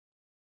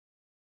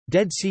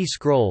Dead Sea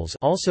Scrolls,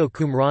 also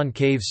Qumran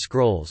Caves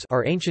scrolls,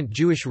 are ancient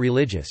Jewish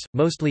religious,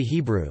 mostly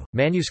Hebrew,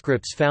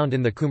 manuscripts found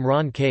in the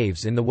Qumran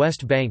Caves in the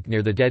West Bank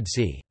near the Dead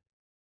Sea.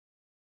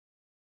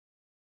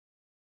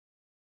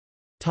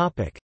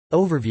 Topic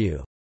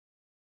Overview.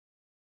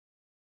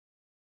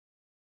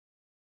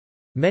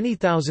 Many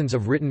thousands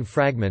of written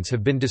fragments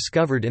have been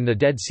discovered in the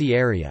Dead Sea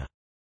area.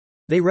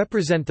 They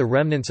represent the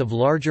remnants of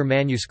larger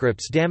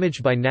manuscripts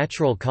damaged by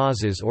natural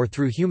causes or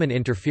through human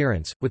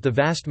interference, with the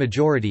vast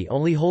majority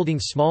only holding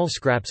small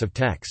scraps of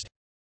text.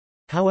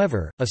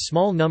 However, a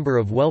small number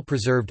of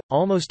well-preserved,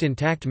 almost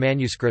intact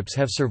manuscripts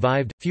have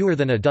survived, fewer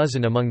than a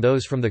dozen among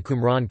those from the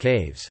Qumran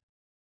caves.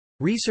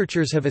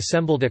 Researchers have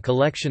assembled a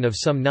collection of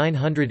some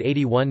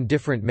 981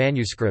 different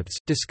manuscripts,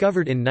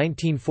 discovered in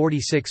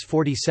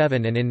 1946–47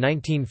 and in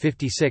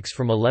 1956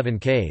 from 11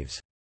 caves.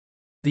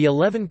 The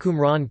 11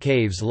 Qumran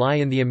caves lie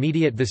in the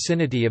immediate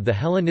vicinity of the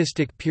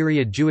Hellenistic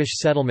period Jewish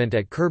settlement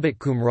at Khirbet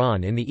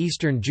Qumran in the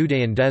eastern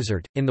Judean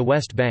desert, in the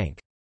West Bank.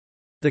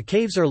 The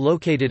caves are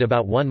located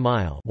about 1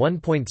 mile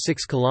 (1.6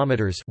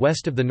 kilometers)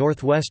 west of the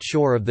northwest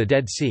shore of the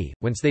Dead Sea,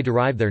 whence they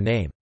derive their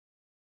name.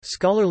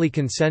 Scholarly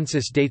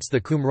consensus dates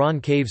the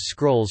Qumran caves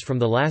scrolls from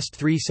the last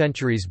 3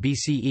 centuries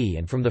BCE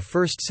and from the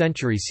 1st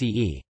century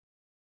CE.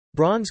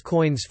 Bronze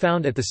coins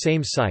found at the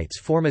same sites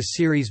form a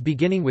series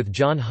beginning with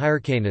John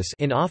Hyrcanus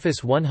in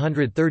office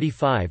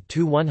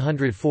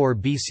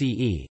 135–104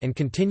 BCE and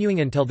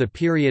continuing until the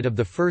period of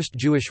the First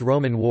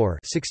Jewish-Roman War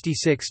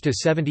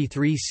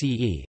 66–73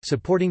 CE,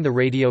 supporting the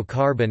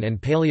radiocarbon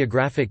and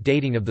paleographic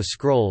dating of the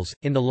scrolls.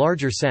 In the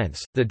larger sense,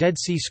 the Dead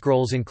Sea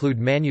Scrolls include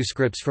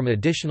manuscripts from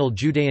additional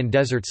Judean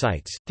desert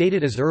sites,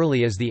 dated as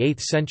early as the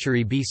 8th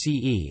century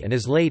BCE and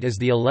as late as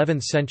the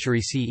 11th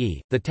century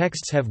CE. The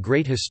texts have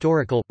great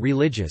historical,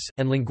 religious,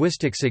 and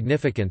linguistic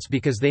significance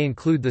because they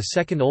include the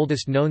second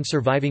oldest known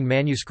surviving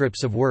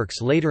manuscripts of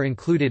works later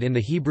included in the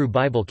Hebrew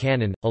Bible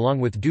canon, along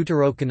with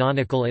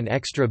deuterocanonical and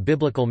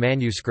extra-biblical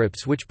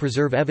manuscripts which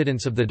preserve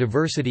evidence of the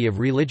diversity of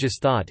religious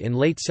thought in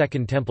late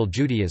Second Temple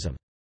Judaism.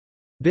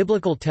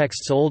 Biblical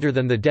texts older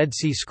than the Dead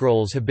Sea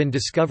Scrolls have been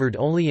discovered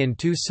only in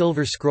 2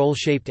 silver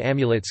scroll-shaped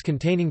amulets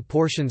containing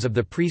portions of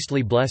the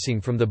priestly blessing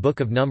from the Book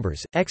of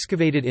Numbers,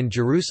 excavated in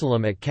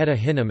Jerusalem at Keta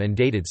Hinnom and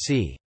dated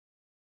c.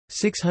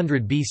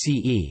 600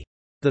 BCE.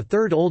 The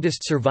third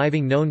oldest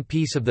surviving known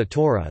piece of the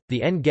Torah,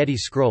 the En-Gedi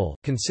scroll,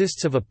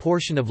 consists of a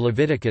portion of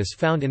Leviticus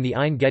found in the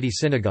Ein-Gedi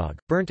synagogue,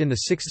 burnt in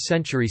the 6th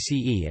century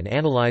CE and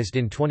analyzed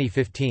in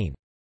 2015.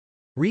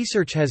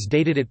 Research has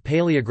dated it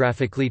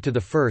paleographically to the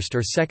 1st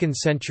or 2nd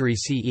century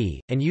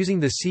CE, and using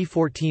the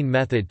C14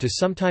 method to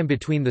sometime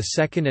between the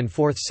 2nd and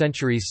 4th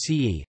centuries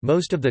CE.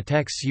 Most of the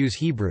texts use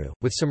Hebrew,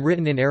 with some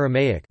written in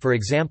Aramaic, for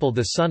example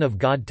the Son of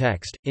God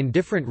text, in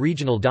different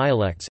regional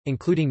dialects,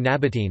 including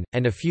Nabatean,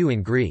 and a few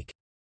in Greek.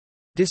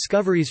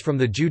 Discoveries from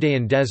the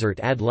Judean desert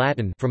add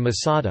Latin from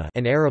Masada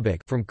and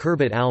Arabic from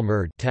Khirbet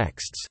al-Murd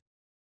texts.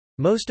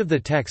 Most of the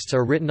texts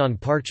are written on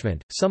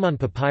parchment, some on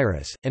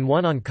papyrus, and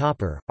one on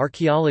copper.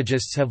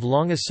 Archaeologists have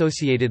long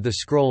associated the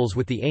scrolls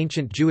with the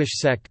ancient Jewish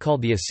sect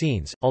called the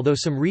Essenes, although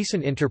some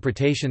recent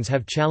interpretations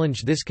have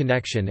challenged this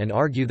connection and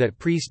argue that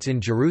priests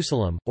in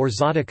Jerusalem, or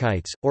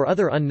Zadokites, or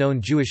other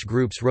unknown Jewish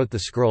groups wrote the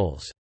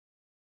scrolls.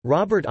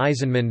 Robert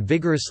Eisenman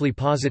vigorously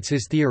posits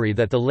his theory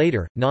that the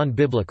later,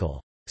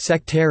 non-biblical,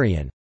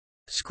 sectarian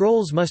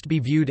scrolls must be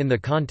viewed in the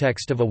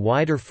context of a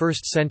wider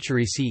 1st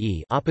century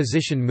CE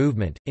opposition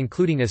movement,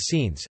 including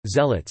Essenes,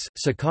 Zealots,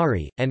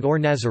 Sicarii, and/or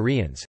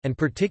Nazareans, and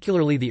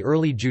particularly the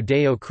early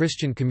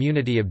Judeo-Christian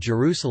community of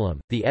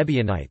Jerusalem, the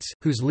Ebionites,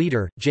 whose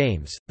leader,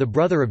 James, the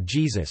brother of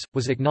Jesus,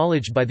 was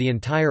acknowledged by the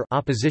entire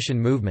opposition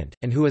movement,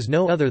 and who is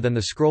no other than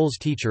the scrolls'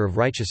 teacher of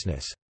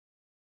righteousness.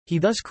 He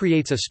thus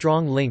creates a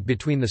strong link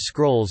between the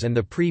scrolls and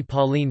the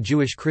pre-Pauline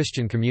Jewish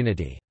Christian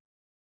community.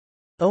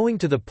 Owing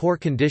to the poor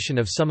condition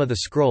of some of the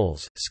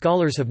scrolls,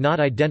 scholars have not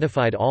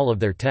identified all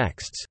of their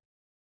texts.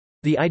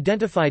 The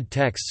identified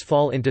texts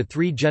fall into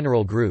 3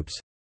 general groups.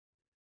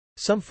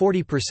 Some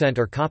 40%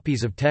 are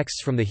copies of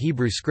texts from the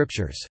Hebrew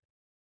Scriptures.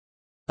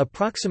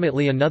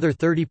 Approximately another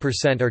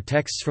 30% are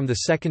texts from the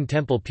Second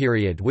Temple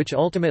period which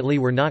ultimately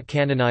were not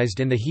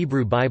canonized in the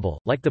Hebrew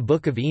Bible, like the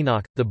Book of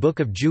Enoch, the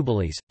Book of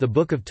Jubilees, the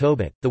Book of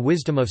Tobit, the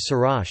Wisdom of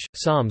Sirach,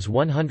 Psalms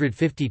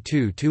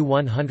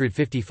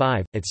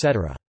 152–155,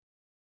 etc.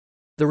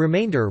 The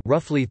remainder,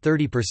 roughly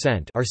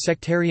 30%, are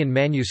sectarian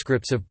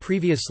manuscripts of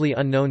previously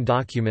unknown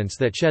documents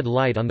that shed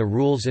light on the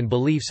rules and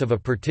beliefs of a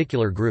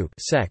particular group,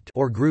 sect,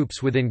 or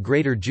groups within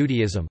Greater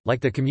Judaism,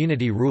 like the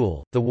Community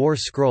Rule, the War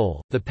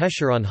Scroll, the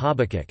Pesher on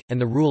Habakkuk,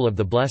 and the Rule of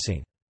the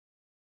Blessing.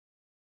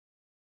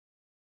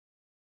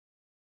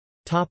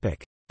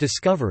 Topic: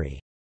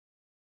 Discovery.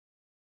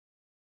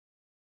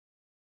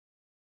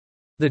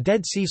 The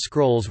Dead Sea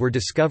Scrolls were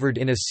discovered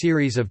in a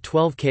series of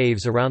 12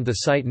 caves around the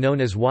site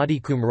known as Wadi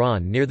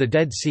Qumran near the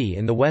Dead Sea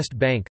in the West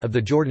Bank of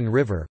the Jordan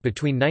River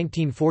between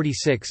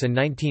 1946 and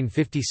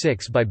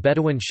 1956 by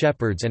Bedouin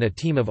shepherds and a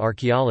team of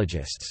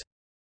archaeologists.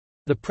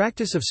 The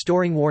practice of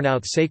storing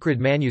worn-out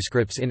sacred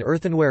manuscripts in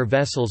earthenware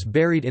vessels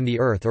buried in the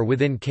earth or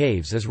within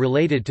caves is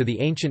related to the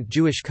ancient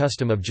Jewish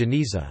custom of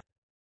Geniza.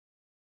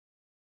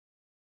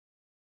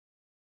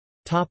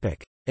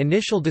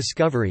 Initial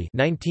discovery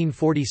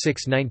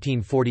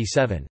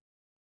 1946–1947.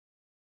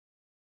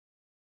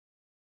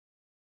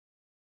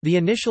 The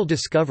initial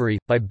discovery,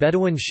 by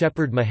Bedouin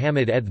shepherd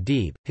Muhammad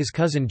Eth-Dib, his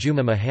cousin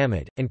Juma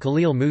Muhammad, and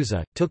Khalil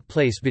Musa, took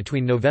place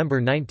between November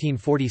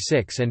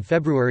 1946 and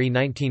February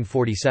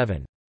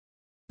 1947.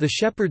 The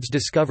shepherds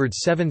discovered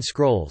 7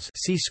 scrolls,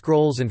 see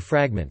scrolls and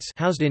fragments,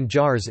 housed in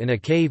jars in a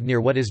cave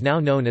near what is now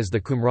known as the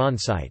Qumran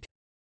site.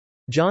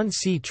 John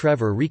C.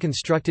 Trevor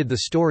reconstructed the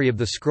story of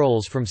the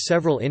scrolls from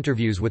several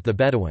interviews with the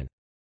Bedouin.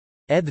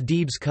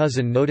 Eth-Dib's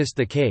cousin noticed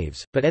the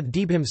caves, but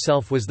Eth-Dib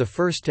himself was the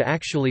first to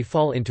actually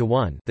fall into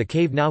one, the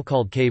cave now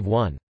called Cave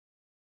 1.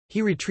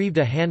 He retrieved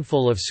a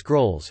handful of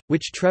scrolls,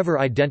 which Trevor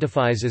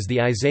identifies as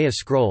the Isaiah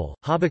Scroll,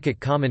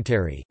 Habakkuk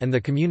Commentary, and the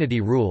Community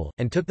Rule,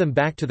 and took them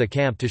back to the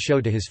camp to show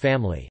to his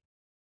family.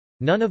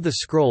 None of the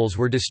scrolls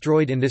were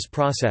destroyed in this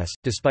process,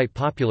 despite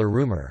popular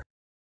rumor.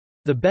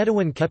 The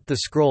Bedouin kept the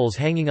scrolls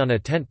hanging on a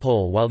tent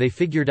pole while they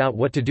figured out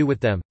what to do with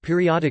them,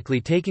 periodically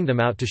taking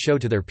them out to show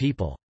to their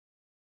people.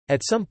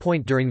 At some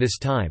point during this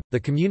time, the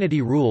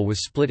Community Rule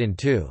was split in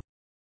two.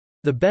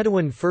 The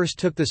Bedouin first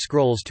took the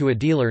scrolls to a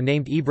dealer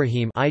named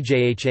Ibrahim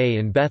Ijha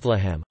in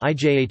Bethlehem.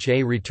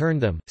 Ijha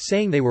returned them,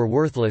 saying they were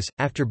worthless,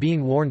 after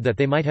being warned that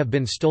they might have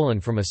been stolen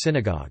from a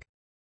synagogue.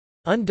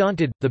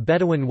 Undaunted, the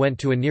Bedouin went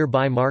to a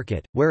nearby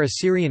market, where a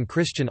Syrian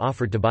Christian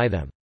offered to buy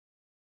them.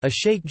 A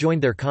sheikh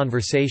joined their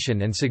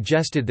conversation and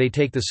suggested they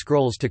take the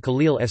scrolls to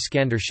Khalil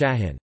Eskander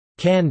Shahin,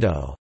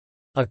 Kando,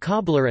 a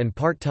cobbler and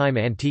part-time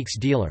antiques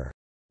dealer.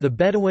 The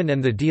Bedouin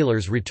and the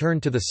dealers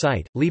returned to the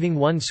site, leaving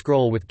one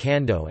scroll with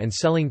Kando and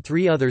selling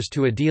 3 others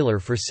to a dealer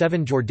for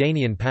 7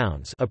 Jordanian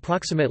pounds,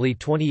 approximately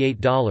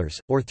 $28,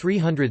 or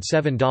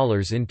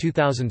 $307 in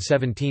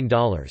 2017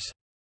 dollars.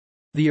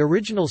 The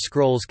original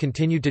scrolls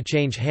continued to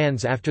change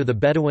hands after the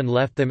Bedouin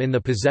left them in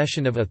the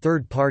possession of a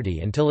third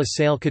party until a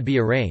sale could be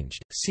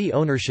arranged. See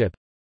ownership.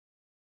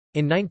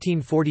 In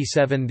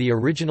 1947, the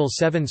original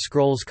 7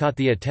 scrolls caught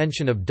the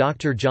attention of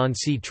Dr. John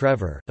C.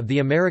 Trevor, of the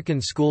American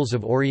Schools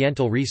of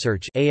Oriental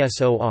Research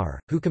 (ASOR),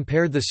 who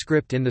compared the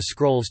script in the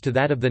scrolls to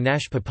that of the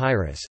Nash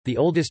Papyrus, the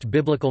oldest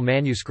biblical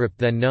manuscript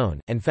then known,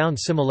 and found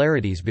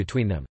similarities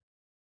between them.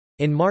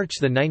 In March,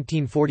 the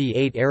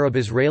 1948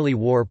 Arab-Israeli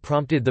War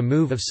prompted the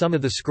move of some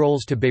of the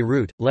scrolls to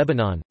Beirut,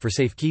 Lebanon, for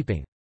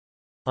safekeeping.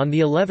 On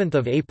the 11th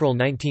of April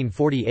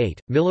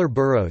 1948, Miller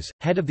Burroughs,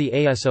 head of the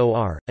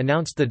ASOR,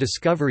 announced the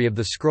discovery of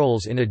the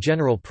scrolls in a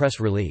general press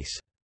release.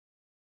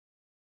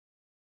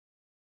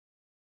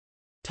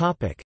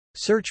 Topic: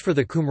 Search for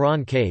the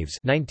Qumran Caves,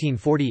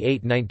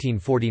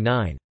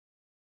 1948–1949.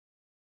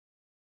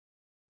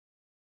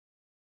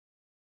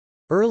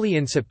 Early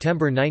in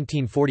September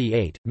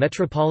 1948,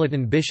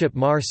 Metropolitan Bishop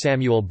Mar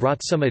Samuel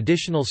brought some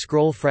additional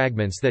scroll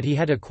fragments that he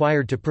had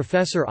acquired to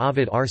Professor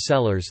Ovid R.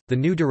 Sellers, the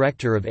new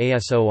director of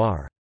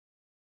ASOR.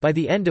 By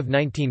the end of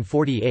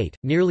 1948,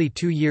 nearly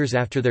 2 years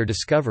after their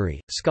discovery,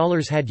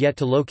 scholars had yet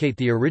to locate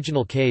the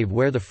original cave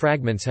where the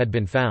fragments had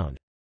been found.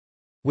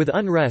 With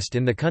unrest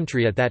in the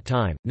country at that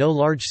time, no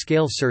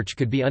large-scale search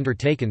could be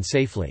undertaken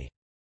safely.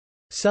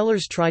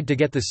 Sellers tried to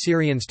get the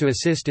Syrians to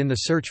assist in the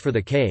search for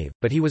the cave,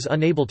 but he was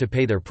unable to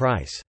pay their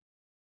price.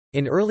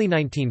 In early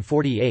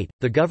 1948,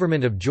 the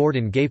government of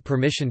Jordan gave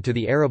permission to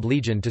the Arab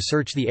Legion to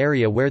search the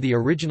area where the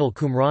original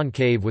Qumran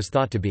cave was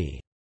thought to be.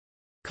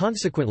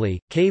 Consequently,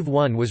 Cave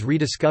 1 was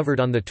rediscovered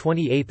on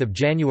 28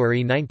 January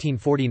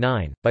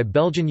 1949, by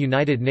Belgian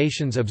United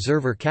Nations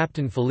observer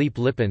Captain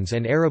Philippe Lippens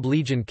and Arab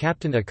Legion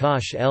Captain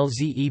Akash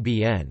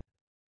Lzebn.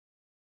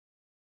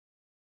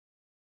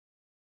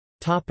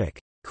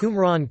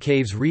 Qumran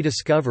Caves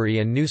rediscovery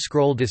and new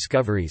scroll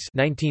discoveries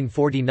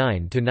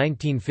 1949 to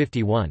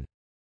 1951.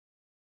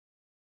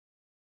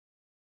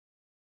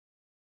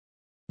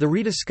 The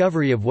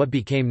rediscovery of what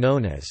became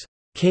known as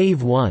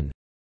Cave 1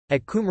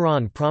 at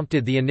Qumran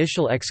prompted the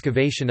initial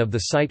excavation of the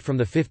site from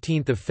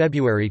 15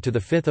 February to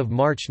 5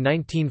 March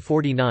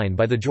 1949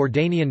 by the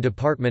Jordanian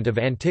Department of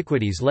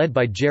Antiquities led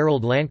by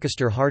Gerald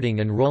Lancaster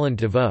Harding and Roland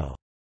DeVoe.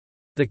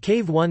 The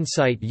Cave 1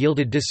 site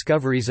yielded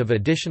discoveries of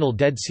additional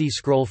Dead Sea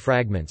Scroll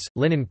fragments,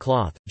 linen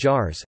cloth,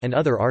 jars, and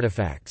other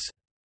artifacts.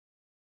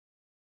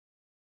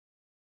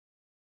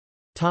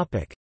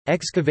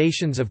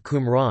 Excavations of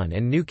Qumran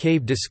and new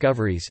cave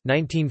discoveries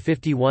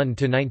 1951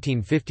 to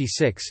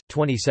 1956,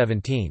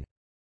 2017.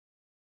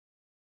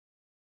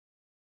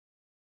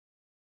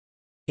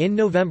 In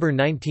November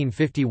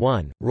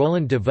 1951,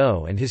 Roland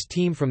DeVoe and his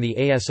team from the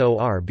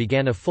ASOR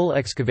began a full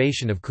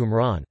excavation of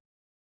Qumran.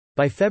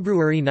 By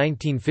February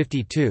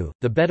 1952,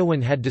 the Bedouin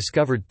had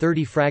discovered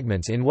 30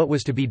 fragments in what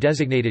was to be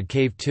designated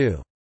Cave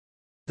 2.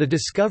 The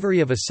discovery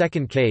of a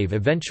second cave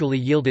eventually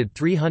yielded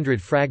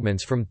 300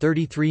 fragments from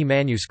 33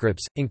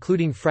 manuscripts,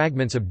 including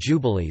fragments of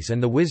Jubilees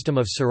and the Wisdom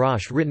of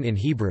Sirach written in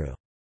Hebrew.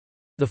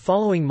 The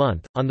following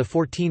month, on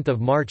 14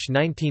 March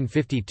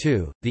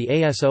 1952, the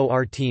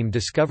ASOR team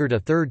discovered a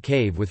third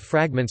cave with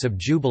fragments of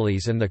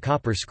Jubilees and the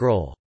Copper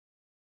Scroll.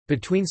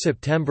 Between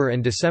September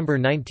and December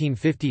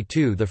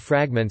 1952 the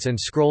fragments and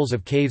scrolls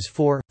of Caves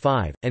 4,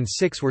 5, and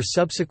 6 were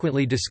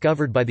subsequently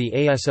discovered by the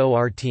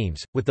ASOR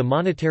teams, with the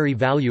monetary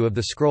value of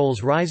the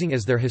scrolls rising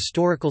as their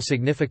historical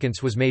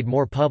significance was made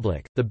more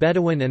public. The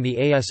Bedouin and the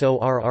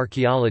ASOR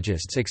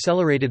archaeologists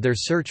accelerated their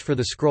search for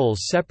the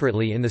scrolls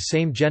separately in the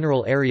same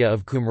general area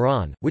of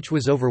Qumran, which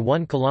was over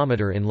 1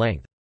 kilometer in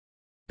length.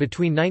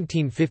 Between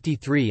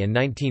 1953 and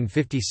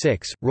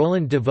 1956,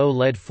 Roland Deveau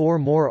led 4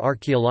 more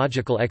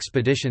archaeological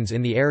expeditions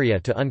in the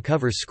area to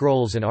uncover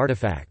scrolls and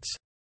artifacts.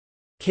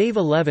 Cave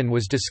 11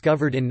 was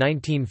discovered in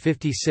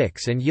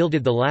 1956 and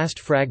yielded the last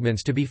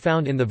fragments to be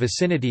found in the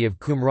vicinity of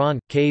Qumran.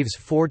 Caves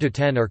 4 to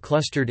 10 are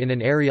clustered in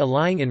an area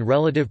lying in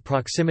relative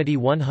proximity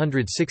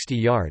 160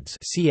 yards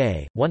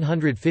 (ca.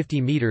 150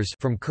 meters)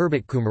 from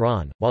Khirbet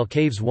Qumran, while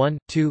caves 1,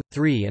 2,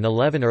 3 and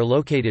 11 are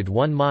located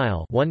 1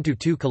 mile (1 to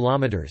 2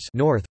 kilometers)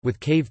 north,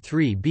 with cave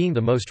 3 being the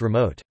most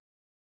remote.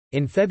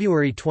 In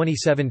February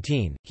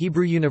 2017,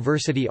 Hebrew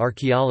University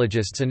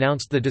archaeologists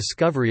announced the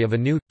discovery of a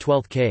new,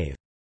 12th cave.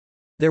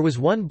 There was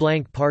 1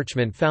 blank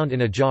parchment found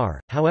in a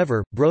jar,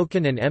 however,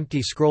 broken and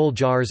empty scroll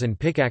jars and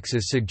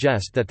pickaxes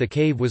suggest that the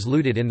cave was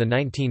looted in the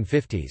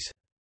 1950s.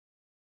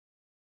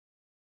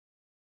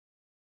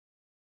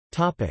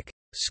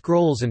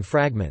 Scrolls and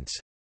fragments.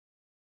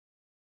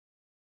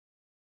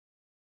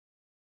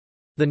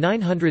 The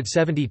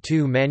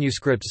 972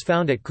 manuscripts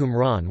found at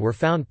Qumran were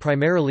found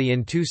primarily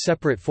in 2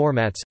 separate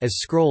formats, as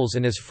scrolls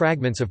and as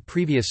fragments of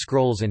previous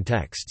scrolls and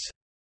texts.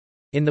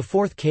 In the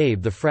 4th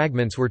cave the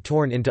fragments were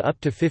torn into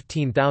up to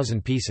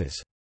 15,000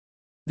 pieces.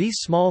 These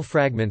small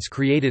fragments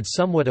created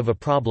somewhat of a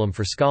problem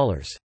for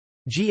scholars.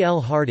 G. L.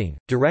 Harding,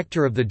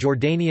 director of the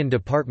Jordanian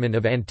Department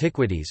of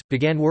Antiquities,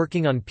 began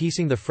working on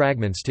piecing the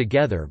fragments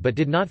together but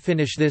did not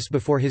finish this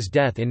before his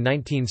death in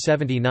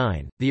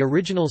 1979. The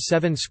original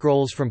 7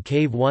 scrolls from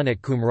Cave 1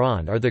 at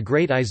Qumran are the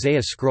Great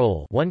Isaiah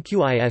Scroll 1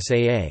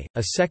 Qisaa,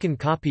 a second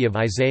copy of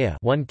Isaiah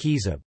 1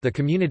 Kizab, the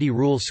Community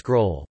Rule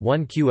Scroll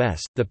 1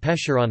 Qs, the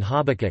Pesher on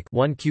Habakkuk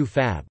 1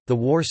 Qfab, the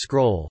War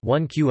Scroll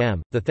 1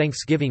 Qm, the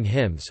Thanksgiving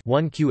Hymns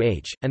 1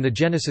 Qh, and the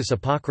Genesis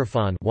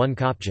Apocryphon 1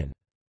 Kopjan.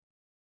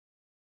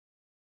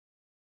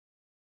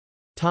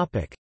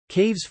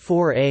 Caves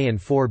 4a and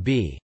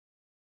 4b.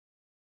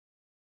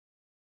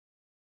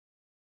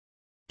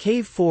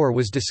 Cave 4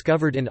 was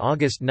discovered in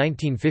August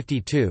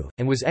 1952,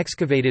 and was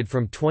excavated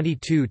from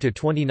 22 to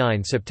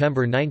 29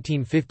 September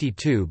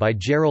 1952 by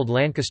Gerald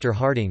Lancaster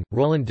Harding,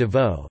 Roland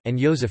Deveau, and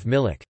Joseph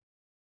Milik.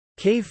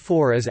 Cave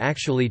 4 is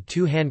actually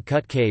 2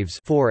 hand-cut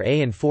caves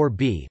 4a and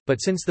 4b, but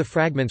since the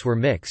fragments were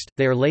mixed,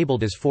 they are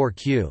labeled as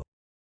 4q.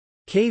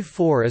 Cave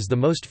 4 is the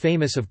most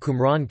famous of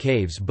Qumran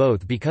caves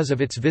both because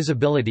of its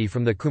visibility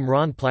from the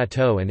Qumran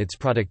Plateau and its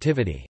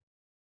productivity.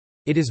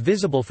 It is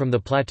visible from the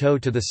plateau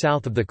to the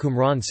south of the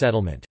Qumran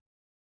settlement.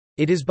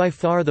 It is by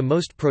far the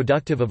most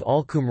productive of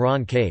all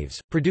Qumran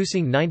caves,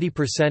 producing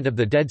 90% of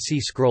the Dead Sea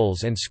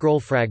Scrolls and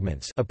scroll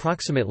fragments,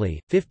 approximately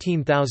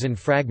 15,000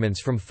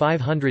 fragments from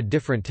 500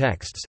 different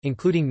texts,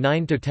 including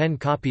 9 to 10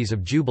 copies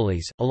of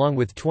Jubilees, along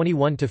with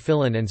 21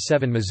 tefillin and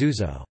 7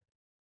 mezuzot.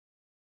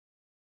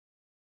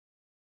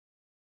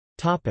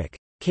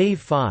 Cave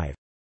 5.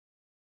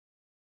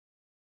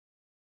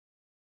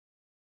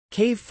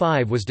 Cave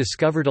 5 was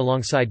discovered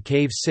alongside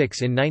Cave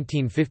 6 in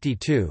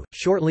 1952,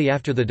 shortly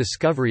after the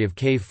discovery of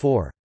Cave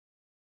 4.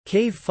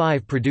 Cave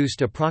 5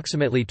 produced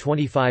approximately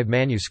 25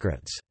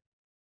 manuscripts.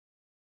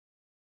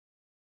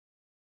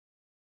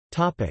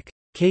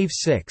 Cave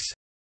 6.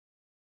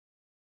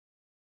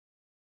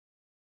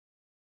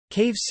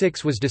 Cave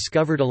 6 was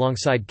discovered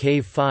alongside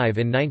Cave 5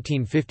 in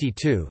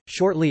 1952,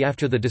 shortly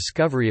after the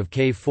discovery of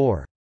Cave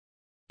 4.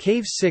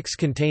 Cave 6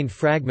 contained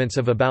fragments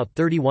of about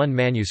 31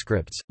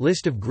 manuscripts.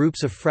 List of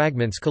groups of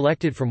fragments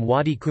collected from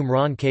Wadi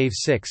Qumran. Cave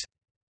 6.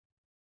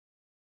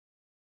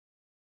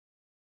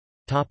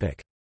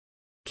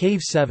 Cave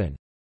 7.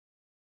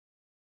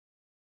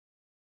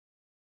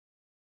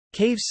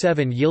 Cave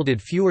 7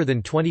 yielded fewer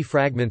than 20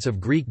 fragments of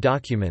Greek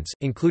documents,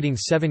 including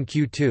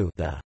 7q2,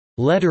 the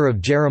Letter of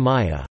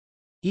Jeremiah,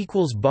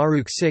 equals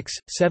Baruch 6,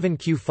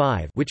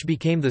 7q5, which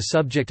became the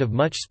subject of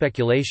much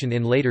speculation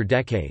in later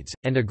decades,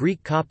 and a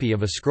Greek copy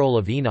of a scroll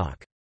of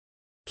Enoch.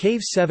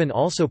 Cave 7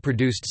 also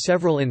produced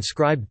several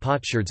inscribed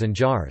potsherds and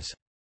jars.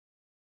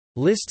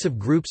 Lists of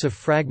groups of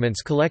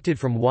fragments collected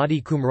from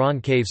Wadi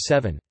Qumran. Cave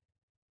 7.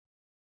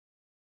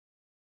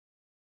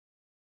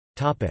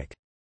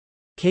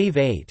 Cave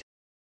 8.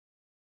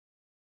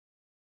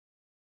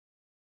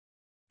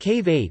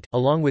 Cave 8,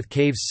 along with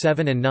Caves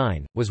 7 and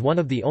 9, was one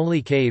of the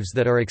only caves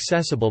that are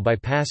accessible by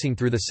passing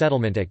through the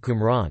settlement at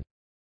Qumran.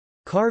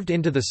 Carved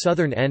into the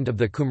southern end of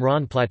the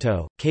Qumran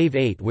Plateau, Cave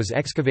 8 was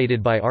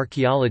excavated by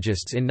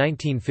archaeologists in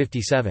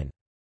 1957.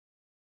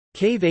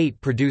 Cave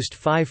 8 produced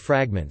 5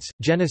 fragments: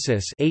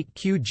 Genesis 8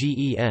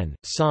 qgen,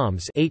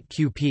 Psalms 8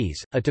 qps,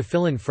 a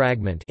tefillin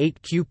fragment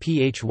 8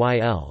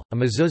 qphyl, a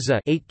mezuzah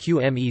 8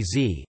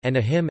 qmez, and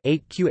a hymn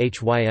 8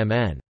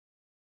 qhymn.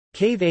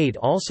 Cave 8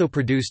 also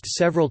produced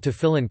several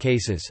tefillin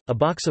cases, a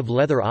box of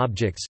leather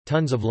objects,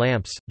 tons of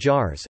lamps,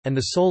 jars, and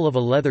the sole of a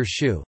leather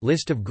shoe.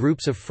 List of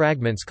groups of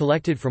fragments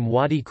collected from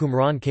Wadi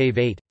Qumran Cave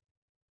 8.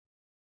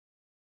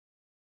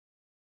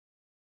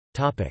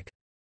 Topic: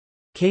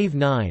 Cave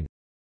 9.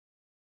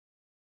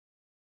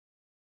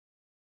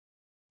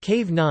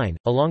 Cave 9,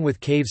 along with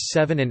caves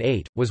 7 and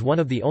 8, was one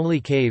of the only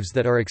caves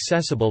that are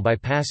accessible by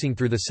passing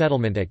through the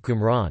settlement at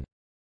Qumran.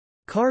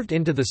 Carved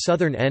into the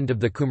southern end of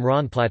the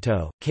Qumran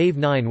Plateau, Cave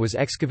 9 was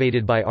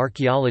excavated by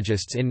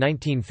archaeologists in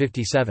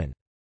 1957.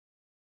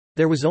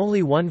 There was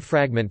only one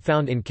fragment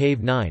found in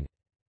Cave 9.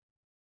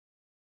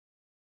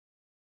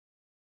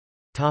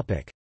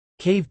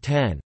 Cave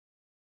 10.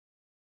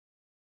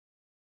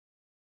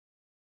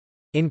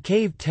 In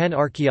Cave 10,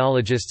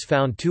 archaeologists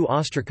found 2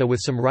 ostraca with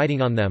some writing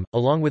on them,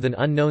 along with an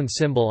unknown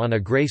symbol on a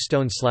grey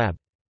stone slab.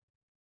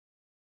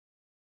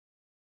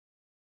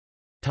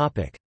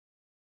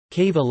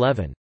 Cave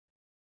 11.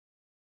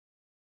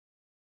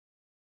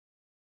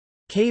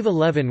 Cave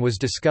 11 was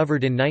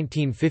discovered in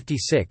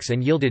 1956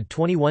 and yielded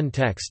 21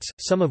 texts,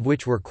 some of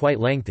which were quite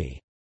lengthy.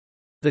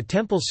 The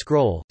Temple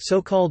Scroll,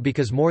 so called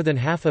because more than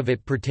half of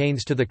it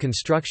pertains to the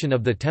construction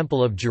of the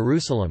Temple of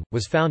Jerusalem,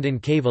 was found in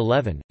Cave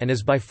 11, and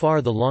is by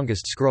far the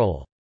longest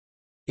scroll.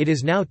 It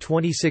is now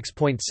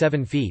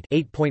 26.7 feet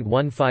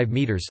 (8.15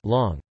 meters)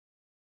 long.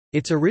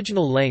 Its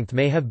original length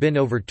may have been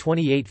over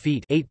 28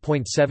 feet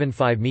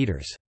 (8.75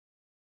 meters).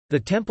 The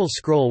Temple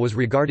Scroll was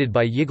regarded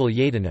by Yigal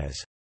Yadin as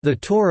the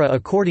Torah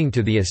according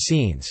to the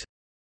Essenes.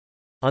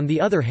 On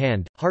the other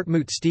hand,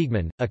 Hartmut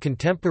Steegmann, a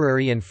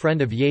contemporary and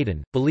friend of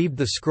Yadin, believed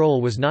the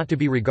scroll was not to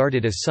be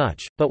regarded as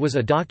such, but was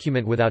a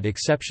document without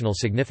exceptional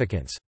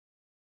significance.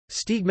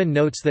 Steegmann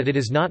notes that it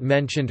is not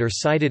mentioned or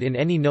cited in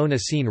any known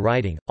Essene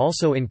writing.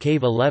 Also in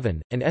Cave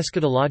 11, an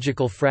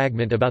eschatological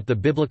fragment about the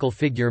biblical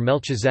figure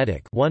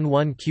Melchizedek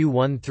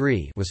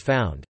 11Q13 was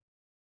found.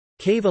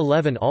 Cave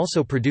 11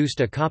 also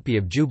produced a copy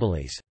of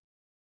Jubilees.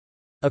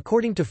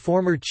 According to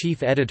former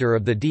chief editor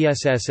of the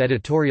DSS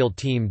editorial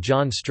team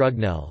John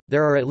Strugnell,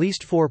 there are at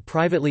least 4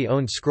 privately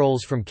owned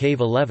scrolls from Cave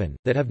 11,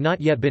 that have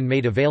not yet been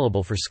made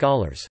available for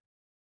scholars.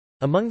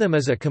 Among them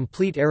is a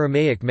complete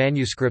Aramaic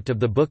manuscript of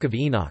the Book of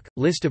Enoch.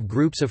 List of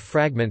groups of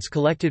fragments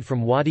collected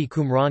from Wadi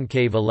Qumran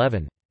Cave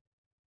 11.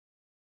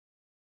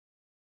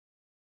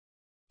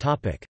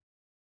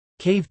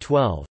 Cave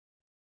 12.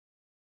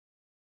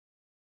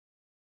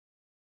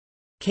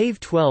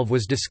 Cave 12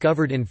 was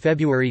discovered in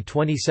February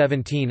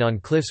 2017 on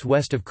cliffs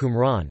west of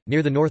Qumran,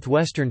 near the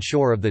northwestern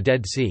shore of the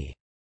Dead Sea.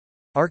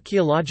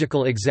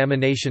 Archaeological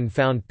examination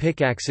found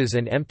pickaxes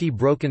and empty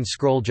broken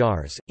scroll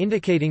jars,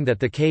 indicating that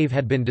the cave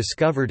had been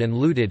discovered and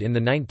looted in the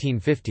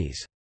 1950s.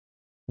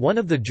 One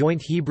of the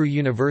joint Hebrew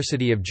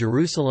University of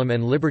Jerusalem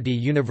and Liberty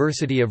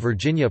University of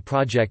Virginia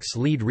project's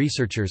lead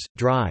researchers,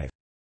 Drive.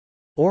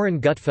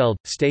 Oren Gutfeld,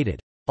 stated,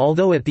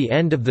 "Although at the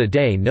end of the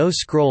day no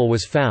scroll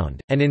was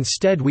found, and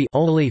instead we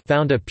only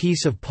found a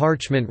piece of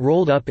parchment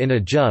rolled up in a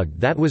jug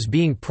that was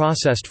being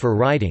processed for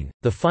writing,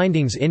 the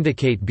findings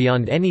indicate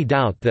beyond any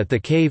doubt that the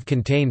cave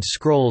contained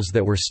scrolls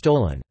that were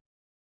stolen."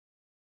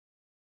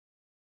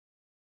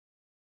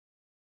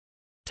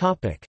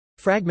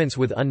 Fragments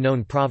with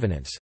unknown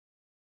provenance.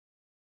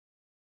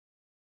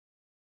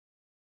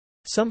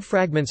 Some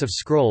fragments of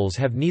scrolls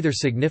have neither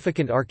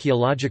significant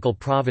archaeological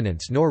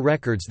provenance nor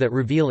records that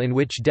reveal in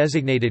which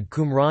designated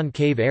Qumran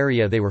cave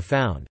area they were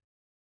found.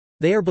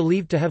 They are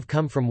believed to have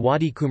come from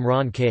Wadi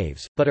Qumran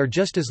caves, but are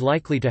just as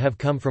likely to have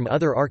come from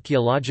other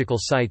archaeological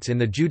sites in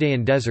the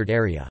Judean desert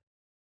area.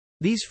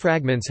 These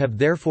fragments have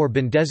therefore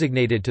been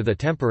designated to the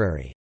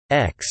temporary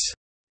X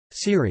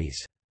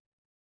series.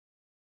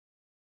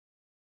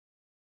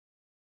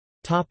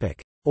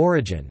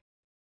 Origin.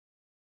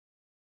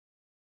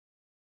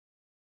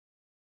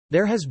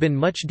 There has been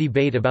much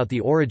debate about the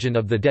origin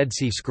of the Dead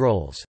Sea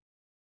Scrolls.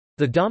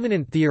 The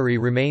dominant theory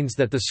remains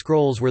that the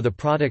scrolls were the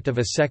product of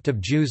a sect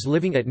of Jews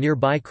living at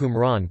nearby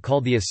Qumran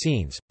called the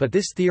Essenes, but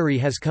this theory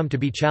has come to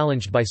be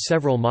challenged by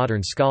several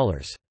modern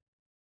scholars.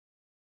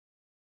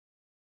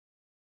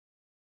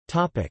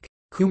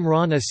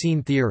 Qumran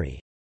Essene theory.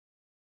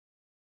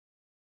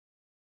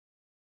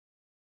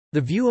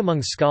 The view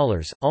among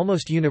scholars,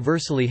 almost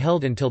universally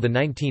held until the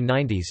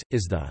 1990s,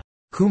 is the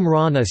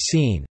Qumran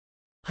Essene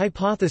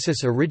hypothesis,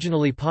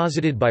 originally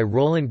posited by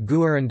Roland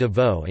Guérin de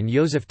Vaux and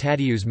Joseph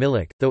Tadeusz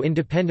Milik, though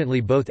independently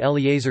both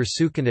Eliezer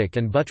Sukenik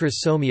and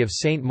Buttress Somi of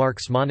St.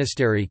 Mark's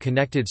Monastery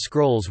connected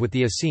scrolls with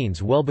the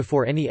Essenes well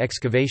before any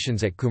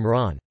excavations at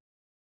Qumran.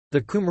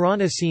 The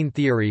Qumran Essene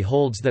theory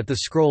holds that the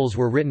scrolls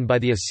were written by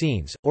the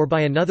Essenes, or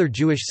by another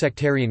Jewish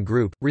sectarian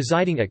group,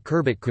 residing at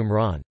Khirbet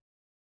Qumran.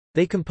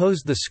 They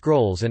composed the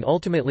scrolls and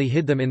ultimately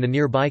hid them in the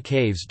nearby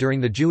caves during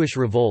the Jewish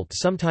revolt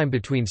sometime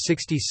between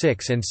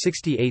 66 and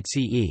 68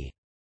 CE.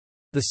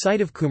 The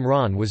site of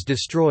Qumran was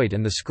destroyed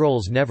and the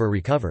scrolls never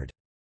recovered.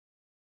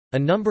 A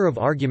number of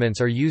arguments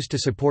are used to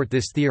support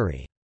this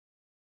theory.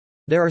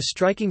 There are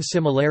striking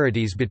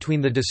similarities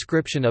between the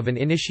description of an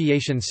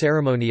initiation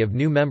ceremony of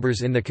new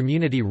members in the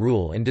community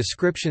rule and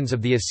descriptions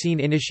of the Essene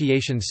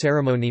initiation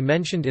ceremony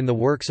mentioned in the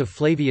works of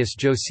Flavius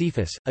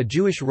Josephus, a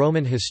Jewish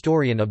Roman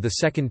historian of the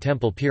Second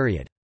Temple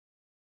period.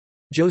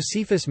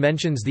 Josephus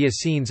mentions the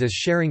Essenes as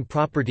sharing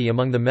property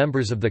among the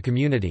members of the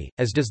community,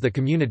 as does the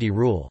community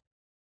rule.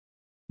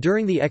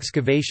 During the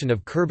excavation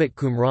of Khirbet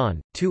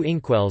Qumran, 2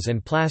 inkwells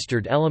and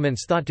plastered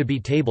elements thought to be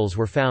tables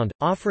were found,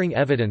 offering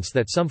evidence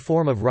that some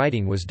form of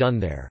writing was done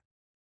there.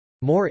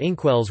 More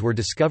inkwells were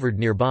discovered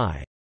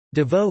nearby.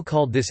 DeVoe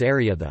called this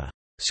area the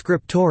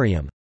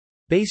scriptorium,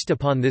 based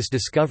upon this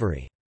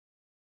discovery.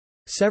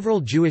 Several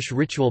Jewish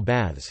ritual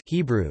baths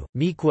Hebrew,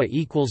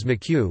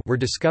 mikveh were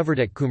discovered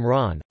at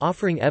Qumran,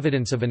 offering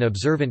evidence of an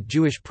observant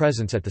Jewish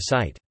presence at the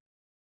site.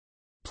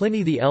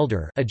 Pliny the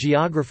Elder, a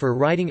geographer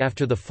writing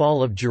after the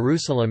fall of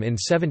Jerusalem in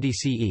 70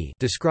 CE,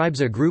 describes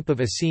a group of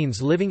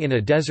Essenes living in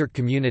a desert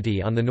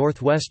community on the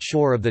northwest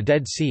shore of the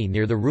Dead Sea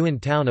near the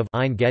ruined town of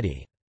Ein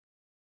Gedi.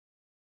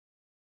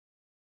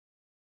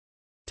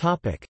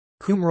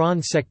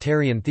 Qumran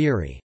sectarian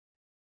theory.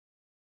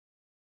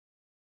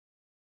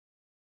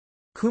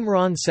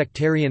 Qumran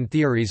sectarian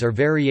theories are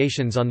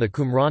variations on the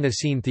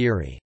Qumran-Essene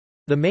theory.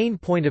 The main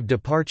point of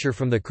departure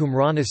from the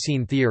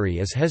Qumran-Essene theory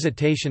is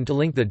hesitation to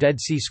link the Dead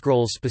Sea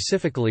Scrolls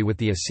specifically with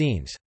the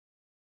Essenes.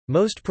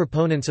 Most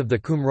proponents of the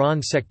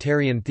Qumran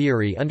sectarian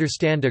theory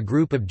understand a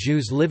group of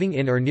Jews living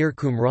in or near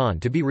Qumran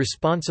to be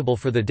responsible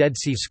for the Dead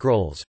Sea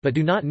Scrolls, but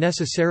do not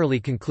necessarily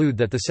conclude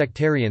that the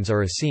sectarians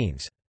are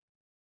Essenes.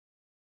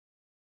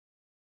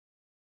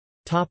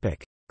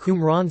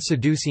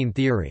 Qumran-Sadducene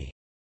theory.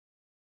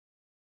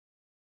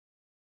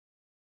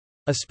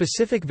 A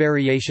specific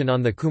variation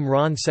on the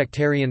Qumran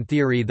sectarian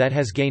theory that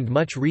has gained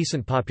much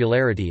recent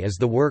popularity is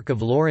the work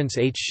of Lawrence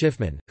H.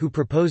 Schiffman, who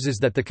proposes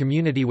that the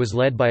community was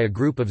led by a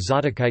group of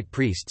Zadokite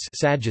priests,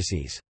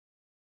 Sadducees.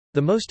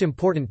 The most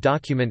important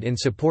document in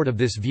support of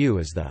this view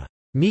is the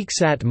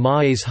Miksat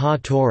Ma'ez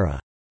HaTorah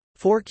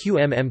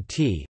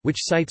 4QMMT,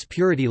 which cites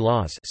purity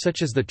laws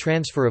such as the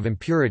transfer of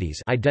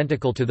impurities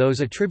identical to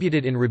those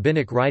attributed in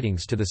rabbinic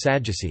writings to the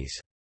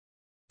Sadducees.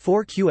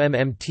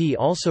 4QMMT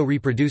also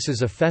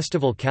reproduces a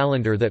festival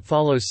calendar that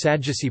follows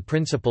Sadducee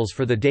principles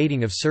for the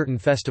dating of certain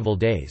festival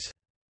days.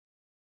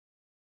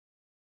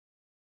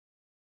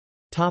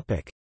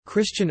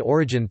 Christian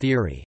origin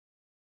theory.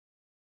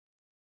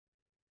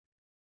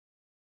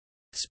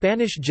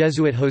 Spanish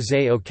Jesuit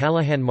José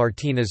O'Callaghan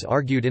Martínez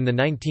argued in the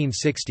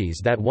 1960s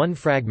that one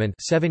fragment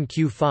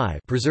 7Q5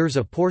 preserves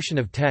a portion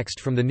of text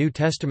from the New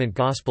Testament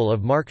Gospel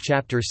of Mark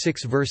chapter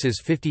 6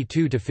 verses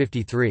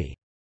 52–53.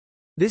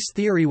 This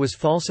theory was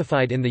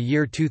falsified in the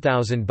year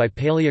 2000 by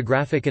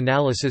paleographic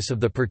analysis of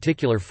the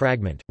particular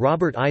fragment.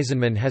 Robert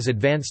Eisenman has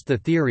advanced the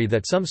theory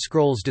that some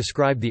scrolls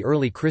describe the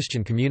early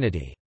Christian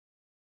community.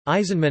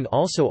 Eisenman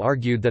also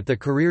argued that the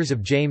careers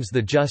of James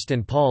the Just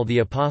and Paul the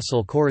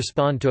Apostle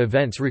correspond to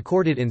events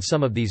recorded in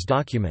some of these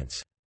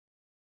documents.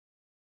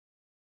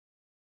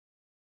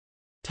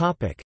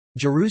 Topic: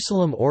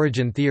 Jerusalem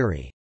origin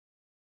theory.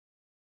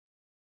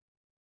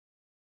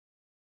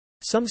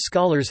 Some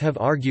scholars have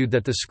argued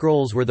that the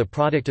scrolls were the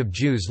product of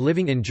Jews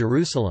living in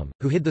Jerusalem,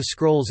 who hid the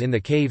scrolls in the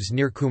caves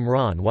near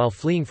Qumran while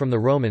fleeing from the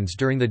Romans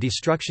during the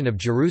destruction of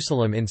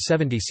Jerusalem in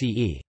 70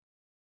 CE.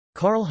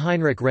 Karl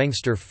Heinrich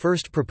Rengstorff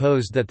first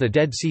proposed that the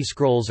Dead Sea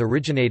Scrolls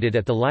originated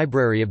at the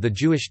library of the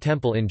Jewish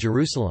Temple in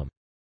Jerusalem.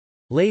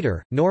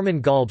 Later,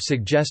 Norman Galb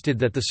suggested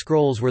that the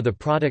scrolls were the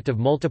product of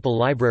multiple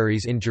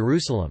libraries in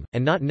Jerusalem,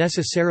 and not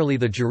necessarily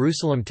the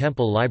Jerusalem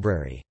Temple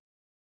Library.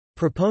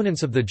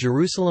 Proponents of the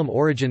Jerusalem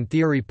origin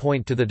theory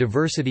point to the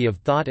diversity of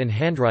thought and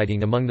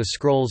handwriting among the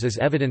scrolls as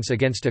evidence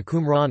against a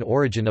Qumran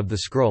origin of the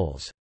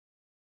scrolls.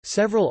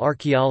 Several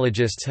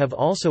archaeologists have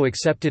also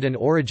accepted an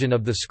origin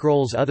of the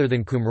scrolls other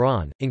than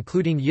Qumran,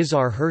 including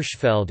Yizar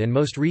Hirschfeld and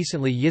most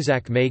recently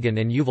Yitzhak Magen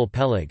and Yuval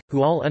Peleg,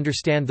 who all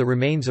understand the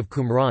remains of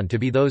Qumran to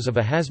be those of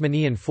a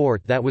Hasmonean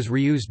fort that was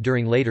reused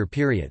during later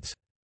periods.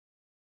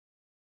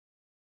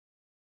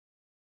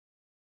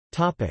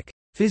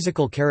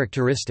 Physical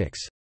characteristics.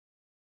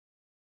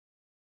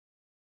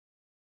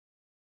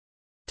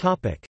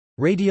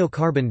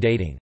 Radiocarbon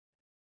dating.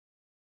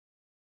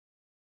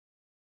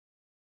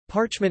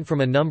 Parchment from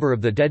a number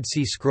of the Dead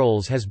Sea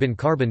Scrolls has been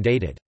carbon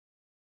dated.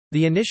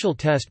 The initial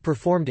test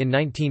performed in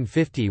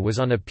 1950 was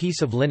on a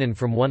piece of linen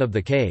from one of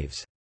the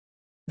caves.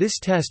 This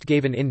test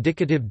gave an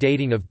indicative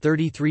dating of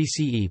 33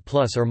 CE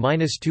plus or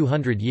minus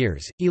 200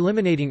 years,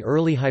 eliminating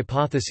early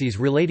hypotheses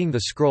relating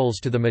the scrolls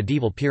to the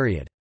medieval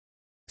period.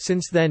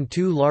 Since then,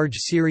 2 large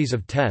series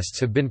of tests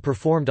have been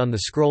performed on the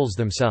scrolls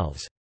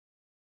themselves.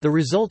 The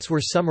results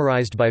were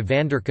summarized by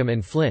Vanderkam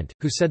and Flint,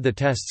 who said the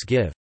tests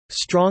give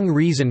strong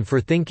reason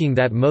for thinking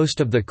that most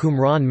of the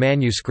Qumran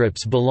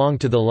manuscripts belong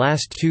to the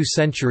last 2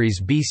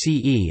 centuries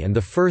BCE and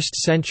the 1st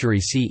century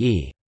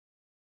CE.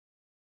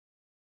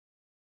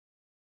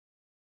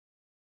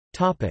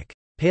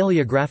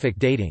 Paleographic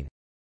dating.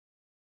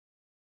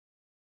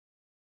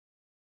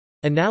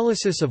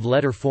 Analysis of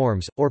letter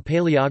forms, or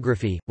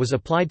paleography, was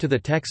applied to the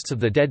texts of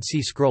the Dead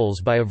Sea Scrolls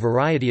by a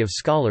variety of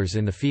scholars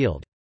in the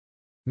field.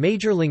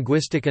 Major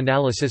linguistic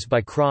analysis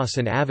by Cross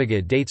and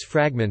Avigad dates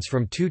fragments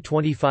from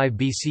 225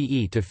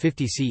 BCE to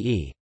 50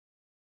 CE.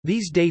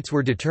 These dates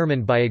were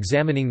determined by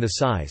examining the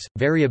size,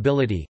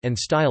 variability, and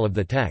style of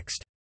the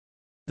text.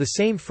 The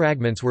same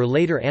fragments were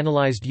later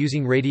analyzed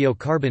using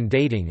radiocarbon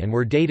dating and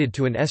were dated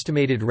to an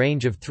estimated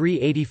range of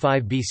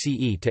 385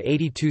 BCE to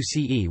 82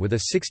 CE with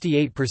a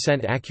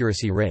 68%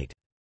 accuracy rate.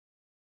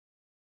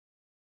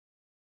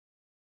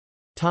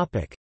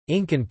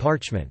 Ink and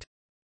parchment.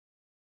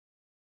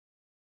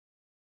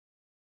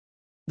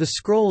 The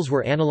scrolls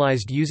were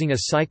analyzed using a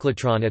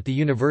cyclotron at the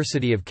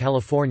University of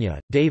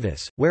California,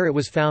 Davis, where it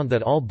was found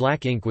that all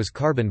black ink was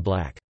carbon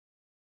black.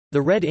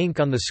 The red ink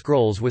on the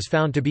scrolls was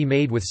found to be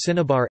made with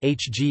cinnabar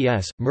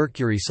HGS,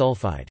 mercury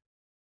sulfide.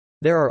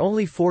 There are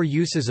only 4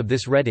 uses of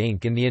this red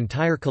ink in the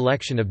entire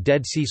collection of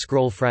Dead Sea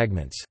Scroll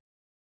fragments.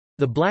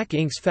 The black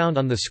inks found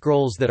on the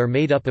scrolls that are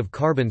made up of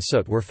carbon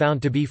soot were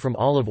found to be from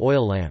olive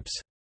oil lamps.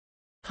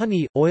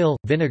 Honey, oil,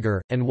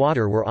 vinegar, and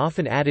water were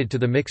often added to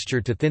the mixture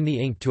to thin the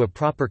ink to a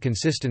proper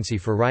consistency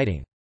for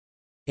writing.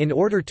 In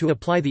order to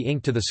apply the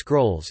ink to the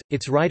scrolls,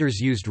 its writers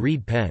used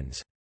reed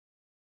pens.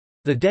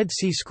 The Dead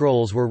Sea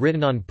Scrolls were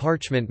written on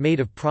parchment made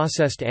of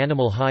processed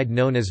animal hide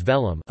known as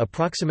vellum,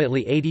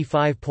 approximately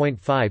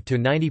 85.5 to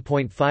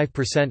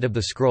 90.5% of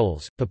the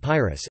scrolls,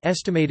 papyrus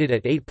estimated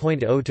at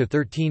 8.0 to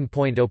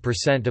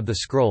 13.0% of the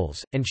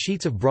scrolls, and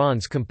sheets of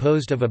bronze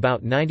composed of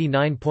about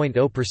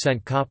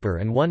 99.0% copper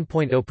and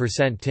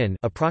 1.0% tin,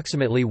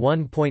 approximately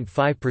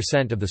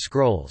 1.5% of the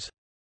scrolls.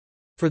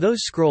 For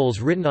those scrolls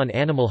written on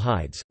animal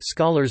hides,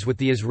 scholars with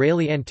the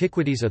Israeli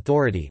Antiquities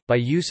Authority, by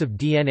use of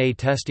DNA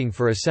testing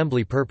for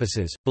assembly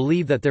purposes,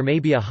 believe that there may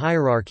be a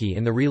hierarchy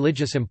in the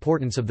religious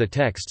importance of the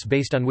texts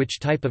based on which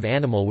type of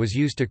animal was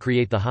used to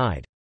create the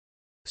hide.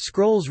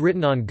 Scrolls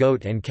written on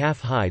goat and calf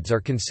hides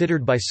are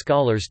considered by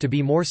scholars to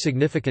be more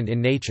significant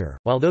in nature,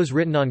 while those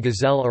written on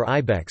gazelle or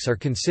ibex are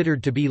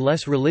considered to be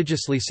less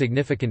religiously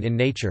significant in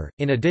nature.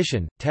 In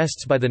addition,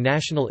 tests by the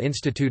National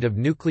Institute of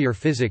Nuclear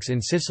Physics in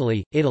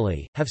Sicily,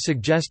 Italy, have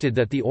suggested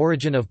that the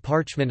origin of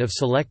parchment of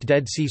select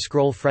Dead Sea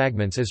Scroll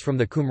fragments is from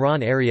the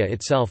Qumran area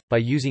itself, by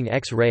using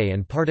X-ray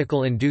and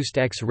particle-induced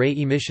X-ray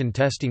emission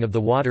testing of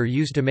the water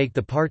used to make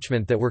the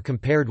parchment that were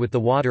compared with the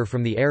water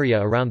from the area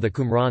around the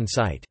Qumran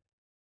site.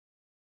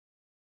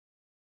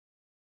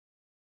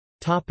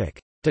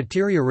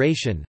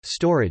 Deterioration,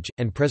 storage,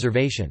 and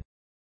preservation.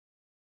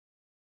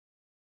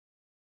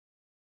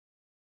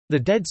 The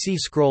Dead Sea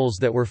Scrolls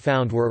that were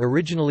found were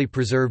originally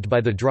preserved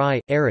by the dry,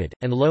 arid,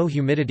 and low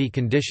humidity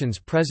conditions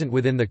present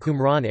within the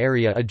Qumran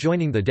area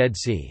adjoining the Dead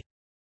Sea.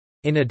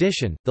 In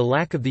addition, the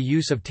lack of the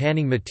use of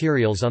tanning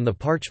materials on the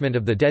parchment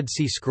of the Dead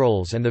Sea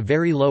Scrolls and the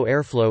very low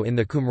airflow in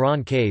the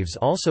Qumran caves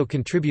also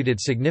contributed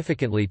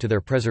significantly to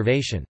their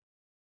preservation.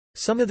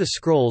 Some of the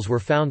scrolls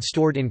were found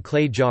stored in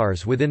clay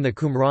jars within the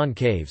Qumran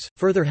caves,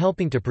 further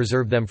helping to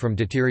preserve them from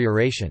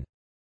deterioration.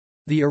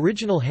 The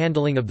original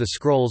handling of the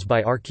scrolls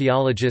by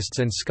archaeologists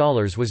and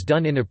scholars was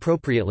done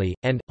inappropriately,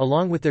 and,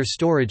 along with their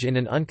storage in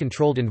an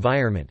uncontrolled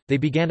environment, they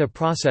began a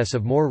process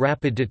of more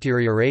rapid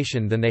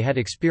deterioration than they had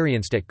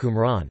experienced at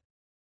Qumran.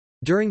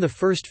 During the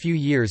first few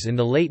years in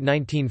the late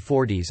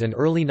 1940s and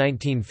early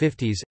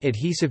 1950s,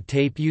 adhesive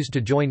tape used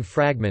to join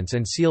fragments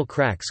and seal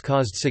cracks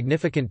caused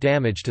significant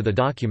damage to the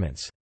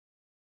documents.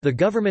 The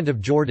government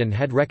of Jordan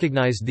had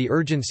recognized the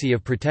urgency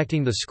of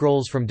protecting the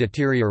scrolls from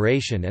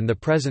deterioration and the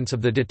presence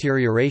of the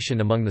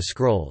deterioration among the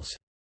scrolls.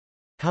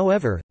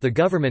 However, the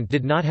government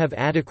did not have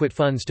adequate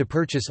funds to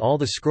purchase all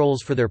the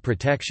scrolls for their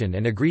protection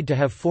and agreed to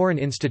have foreign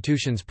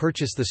institutions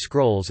purchase the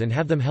scrolls and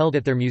have them held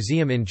at their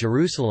museum in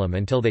Jerusalem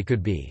until they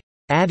could be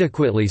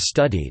adequately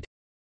studied.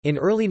 In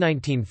early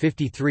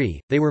 1953,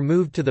 they were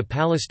moved to the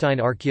Palestine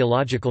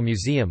Archaeological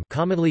Museum,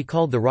 commonly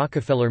called the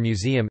Rockefeller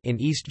Museum,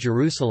 in East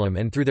Jerusalem,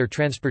 and through their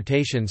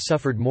transportation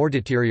suffered more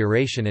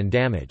deterioration and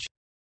damage.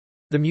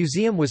 The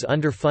museum was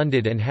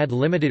underfunded and had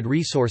limited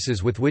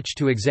resources with which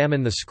to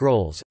examine the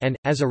scrolls, and,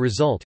 as a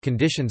result,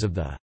 conditions of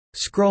the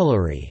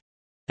scrollery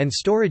and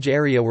storage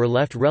area were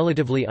left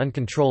relatively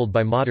uncontrolled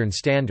by modern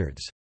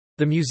standards.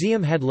 The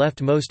museum had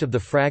left most of the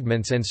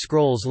fragments and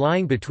scrolls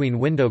lying between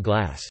window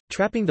glass,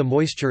 trapping the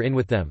moisture in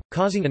with them,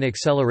 causing an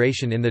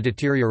acceleration in the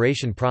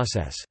deterioration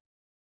process.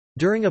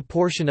 During a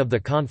portion of the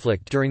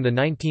conflict during the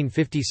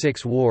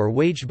 1956 war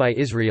waged by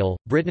Israel,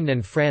 Britain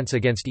and France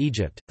against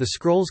Egypt, the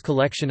scrolls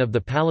collection of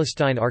the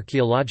Palestine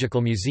Archaeological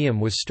Museum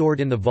was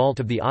stored in the vault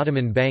of the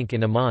Ottoman Bank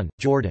in Amman,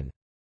 Jordan.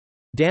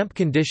 Damp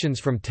conditions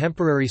from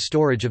temporary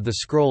storage of the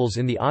scrolls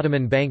in the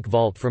Ottoman Bank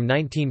vault from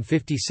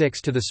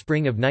 1956 to the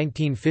spring of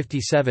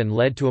 1957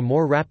 led to a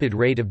more rapid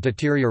rate of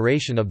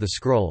deterioration of the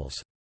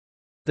scrolls.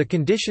 The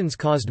conditions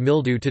caused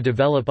mildew to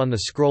develop on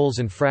the scrolls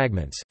and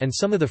fragments, and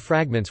some of the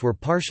fragments were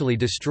partially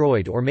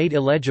destroyed or made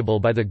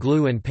illegible by the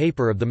glue and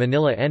paper of the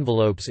manila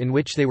envelopes in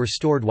which they were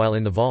stored while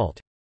in the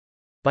vault.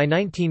 By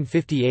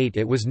 1958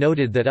 it was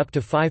noted that up to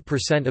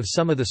 5% of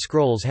some of the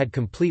scrolls had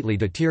completely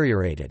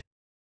deteriorated.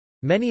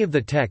 Many of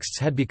the texts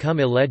had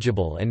become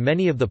illegible and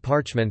many of the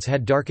parchments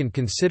had darkened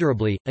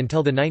considerably.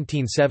 Until the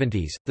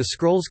 1970s, the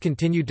scrolls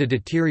continued to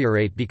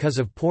deteriorate because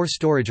of poor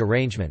storage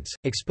arrangements,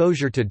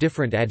 exposure to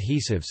different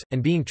adhesives,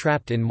 and being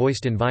trapped in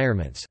moist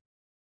environments.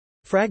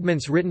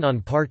 Fragments written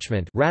on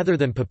parchment rather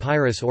than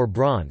papyrus or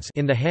bronze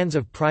in the hands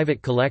of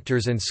private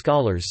collectors and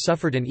scholars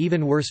suffered an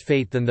even worse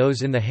fate than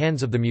those in the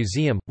hands of the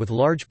museum, with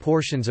large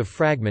portions of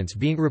fragments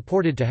being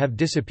reported to have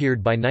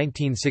disappeared by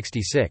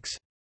 1966.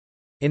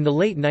 In the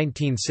late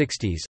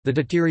 1960s, the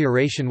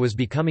deterioration was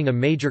becoming a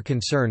major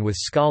concern with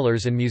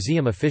scholars and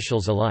museum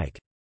officials alike.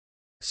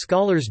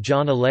 Scholars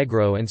John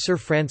Allegro and Sir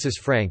Francis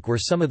Frank were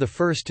some of the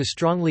first to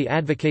strongly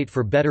advocate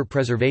for better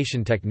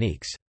preservation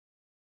techniques.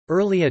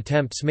 Early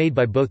attempts made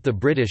by both the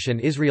British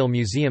and Israel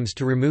museums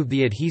to remove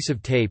the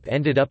adhesive tape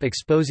ended up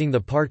exposing the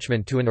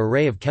parchment to an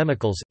array of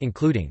chemicals,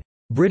 including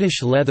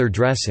British leather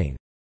dressing,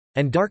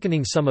 and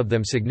darkening some of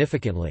them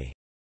significantly.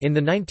 In the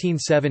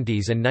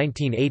 1970s and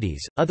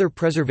 1980s, other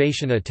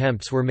preservation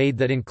attempts were made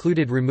that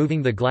included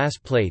removing the glass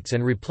plates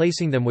and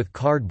replacing them with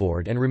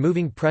cardboard and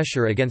removing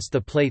pressure against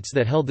the plates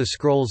that held the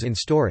scrolls in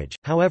storage.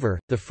 However,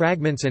 the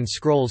fragments and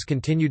scrolls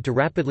continued to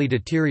rapidly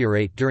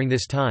deteriorate during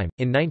this time.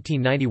 In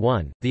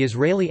 1991, the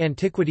Israeli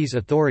Antiquities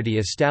Authority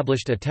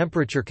established a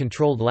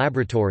temperature-controlled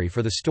laboratory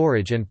for the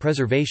storage and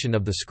preservation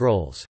of the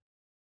scrolls.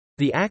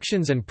 The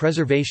actions and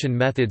preservation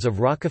methods of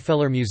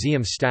Rockefeller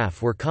Museum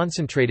staff were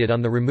concentrated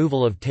on the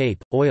removal of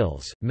tape,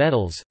 oils,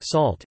 metals,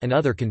 salt, and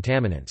other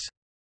contaminants.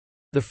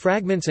 The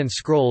fragments and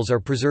scrolls are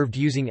preserved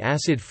using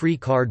acid-free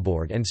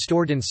cardboard and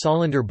stored in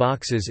Solander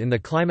boxes in the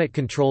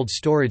climate-controlled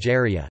storage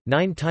area.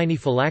 9 tiny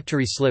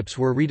phylactery slips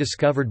were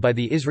rediscovered by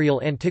the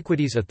Israel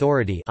Antiquities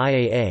Authority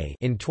 (IAA)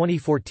 in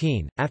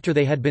 2014, after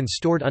they had been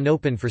stored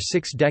unopened for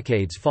 6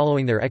 decades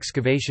following their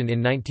excavation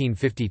in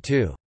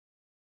 1952.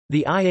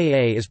 The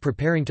IAA is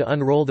preparing to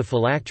unroll the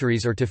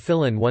phylacteries or to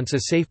fill in once a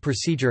safe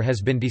procedure has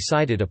been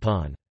decided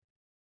upon.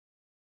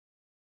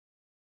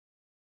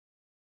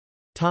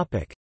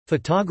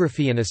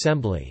 Photography and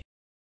assembly.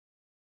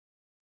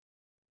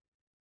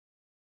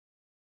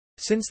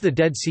 Since the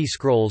Dead Sea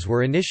Scrolls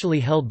were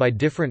initially held by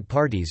different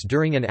parties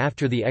during and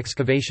after the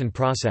excavation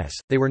process,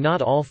 they were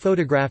not all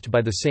photographed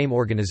by the same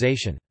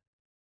organization.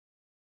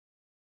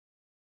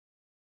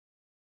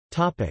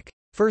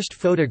 First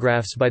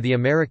photographs by the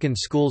American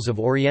Schools of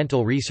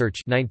Oriental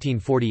Research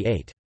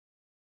 1948.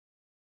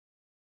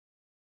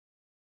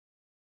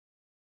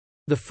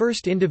 The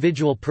first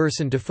individual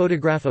person to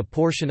photograph a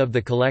portion of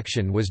the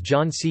collection was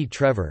John C.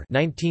 Trevor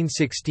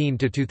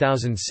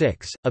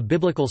 (1916–2006), a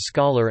biblical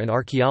scholar and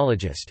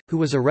archaeologist, who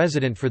was a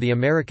resident for the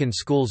American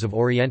Schools of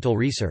Oriental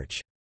Research.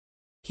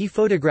 He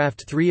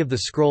photographed 3 of the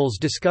scrolls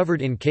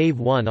discovered in Cave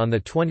 1 on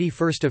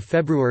 21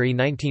 February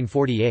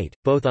 1948,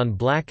 both on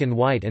black and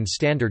white and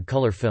standard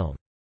color film.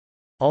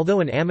 Although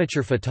an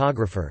amateur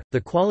photographer,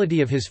 the quality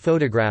of his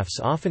photographs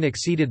often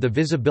exceeded the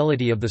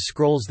visibility of the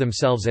scrolls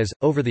themselves as,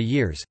 over the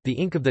years, the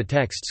ink of the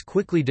texts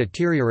quickly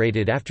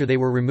deteriorated after they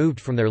were removed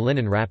from their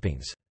linen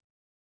wrappings.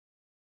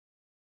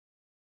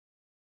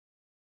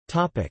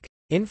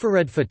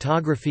 Infrared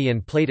photography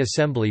and plate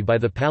assembly by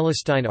the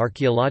Palestine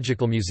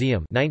Archaeological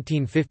Museum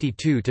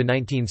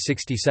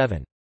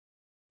 1952–1967.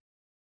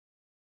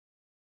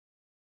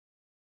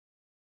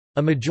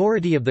 A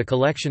majority of the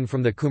collection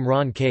from the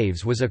Qumran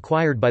caves was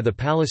acquired by the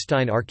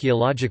Palestine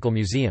Archaeological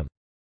Museum.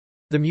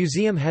 The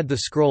museum had the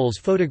scrolls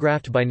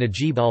photographed by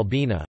Najib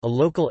Albina, a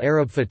local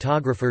Arab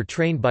photographer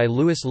trained by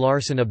Louis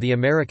Larson of the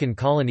American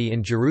colony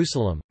in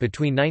Jerusalem.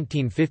 Between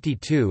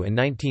 1952 and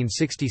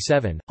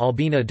 1967,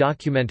 Albina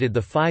documented the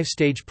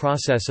 5-stage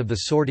process of the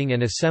sorting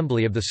and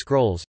assembly of the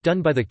scrolls,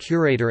 done by the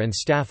curator and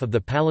staff of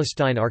the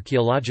Palestine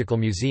Archaeological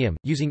Museum,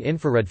 using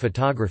infrared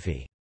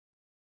photography.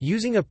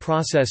 Using a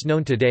process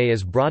known today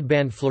as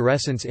broadband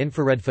fluorescence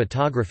infrared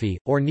photography,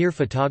 or near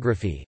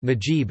photography,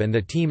 Najib and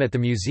the team at the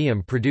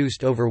museum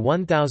produced over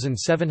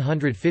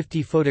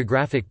 1,750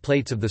 photographic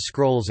plates of the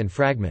scrolls and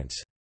fragments.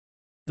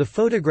 The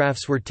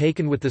photographs were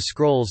taken with the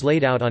scrolls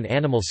laid out on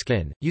animal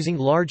skin, using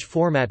large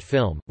format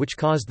film, which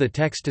caused the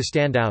text to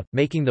stand out,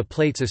 making the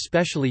plates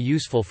especially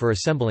useful for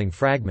assembling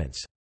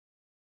fragments.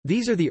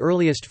 These are the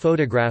earliest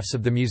photographs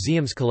of the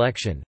museum's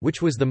collection,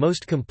 which was the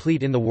most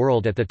complete in the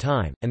world at the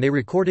time, and they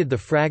recorded the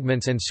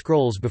fragments and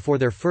scrolls before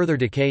their further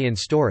decay in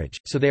storage,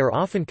 so they are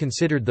often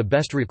considered the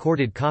best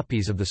recorded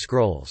copies of the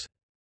scrolls.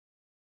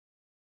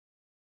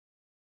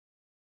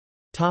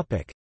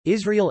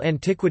 Israel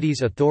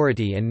Antiquities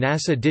Authority and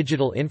NASA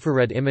Digital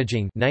Infrared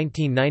Imaging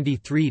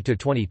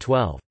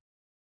 1993–2012.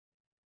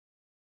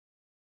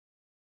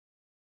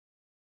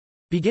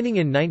 Beginning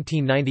in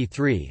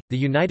 1993, the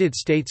United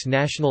States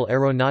National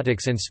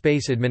Aeronautics and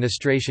Space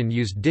Administration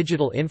used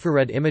digital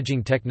infrared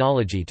imaging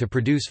technology to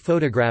produce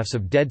photographs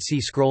of Dead Sea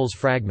Scrolls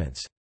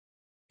fragments.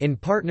 In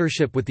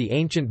partnership with the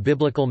Ancient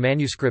Biblical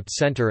Manuscript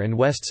Center and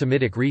West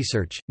Semitic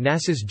Research,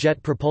 NASA's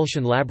Jet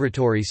Propulsion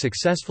Laboratory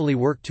successfully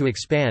worked to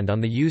expand on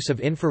the use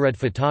of infrared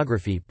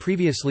photography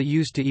previously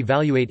used to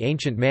evaluate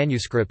ancient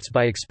manuscripts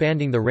by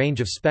expanding the range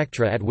of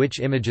spectra at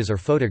which images are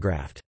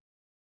photographed.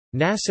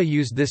 NASA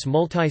used this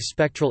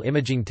multi-spectral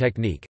imaging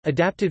technique,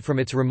 adapted from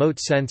its remote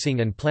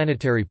sensing and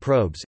planetary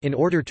probes, in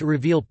order to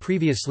reveal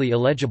previously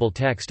illegible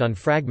text on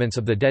fragments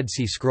of the Dead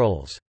Sea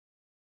Scrolls.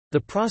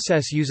 The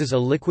process uses a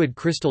liquid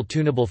crystal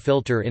tunable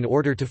filter in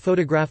order to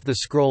photograph the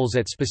scrolls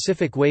at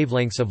specific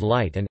wavelengths of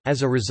light and,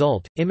 as a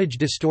result, image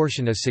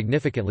distortion is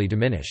significantly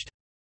diminished.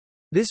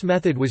 This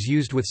method was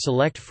used with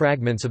select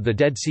fragments of the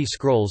Dead Sea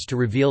Scrolls to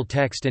reveal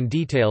text and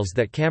details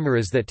that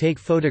cameras that take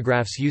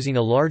photographs using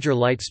a larger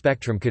light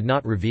spectrum could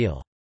not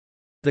reveal.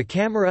 The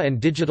camera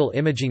and digital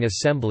imaging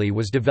assembly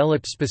was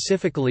developed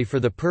specifically for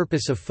the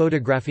purpose of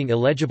photographing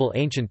illegible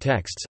ancient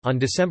texts. On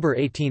December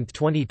 18,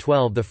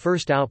 2012, the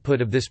first output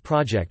of this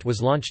project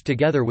was launched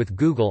together with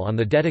Google on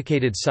the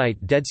dedicated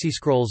site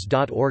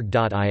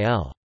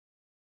deadseascrolls.org.il.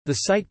 The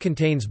site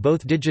contains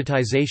both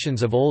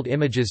digitizations of old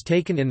images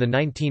taken in the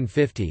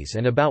 1950s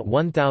and about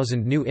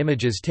 1,000 new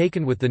images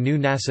taken with the new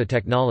NASA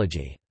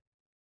technology.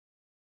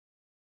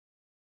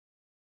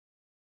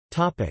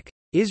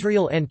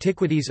 Israel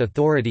Antiquities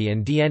Authority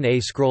and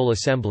DNA Scroll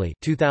Assembly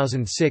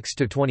 2006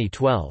 to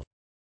 2012.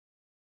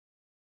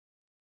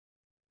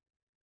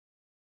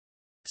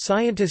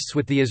 Scientists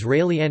with the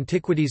Israeli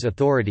Antiquities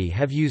Authority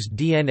have used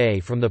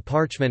DNA from the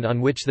parchment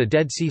on which the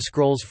Dead Sea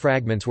Scrolls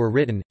fragments were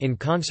written, in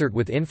concert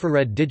with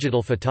infrared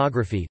digital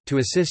photography, to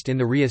assist in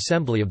the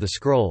reassembly of the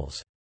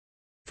scrolls.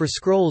 For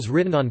scrolls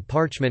written on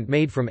parchment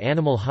made from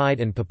animal hide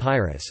and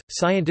papyrus,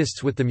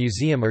 scientists with the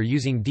museum are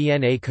using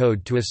DNA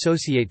code to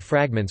associate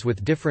fragments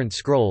with different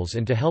scrolls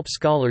and to help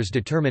scholars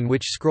determine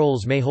which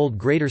scrolls may hold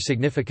greater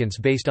significance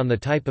based on the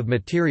type of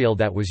material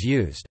that was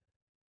used.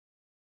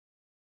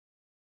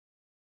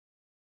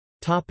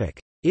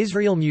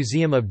 Israel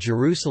Museum of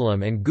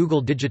Jerusalem and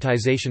Google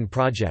Digitization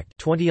Project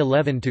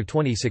 2011 to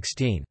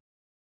 2016.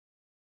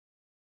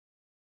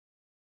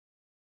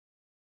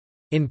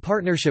 In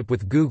partnership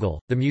with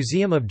Google, the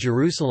Museum of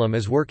Jerusalem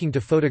is working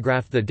to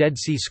photograph the Dead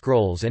Sea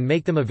Scrolls and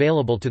make them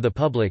available to the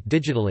public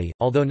digitally,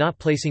 although not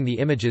placing the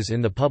images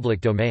in the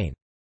public domain.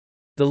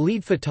 The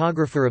lead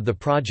photographer of the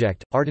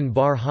project, Arden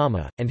Bar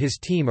Hama, and his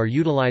team are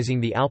utilizing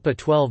the Alpha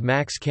 12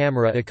 Max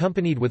camera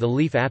accompanied with a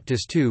Leaf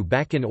Aptus II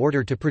back in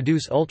order to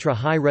produce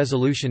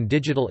ultra-high-resolution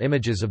digital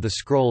images of the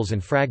scrolls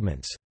and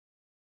fragments.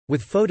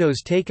 With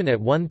photos taken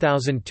at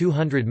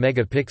 1200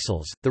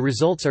 megapixels, the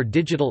results are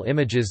digital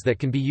images that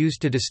can be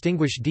used to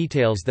distinguish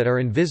details that are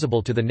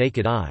invisible to the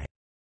naked eye.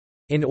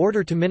 In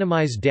order to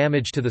minimize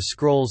damage to the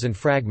scrolls and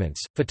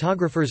fragments,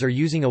 photographers are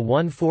using a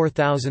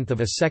 1/4000th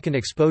of a second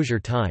exposure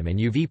time and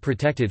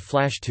UV-protected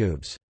flash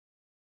tubes.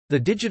 The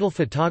digital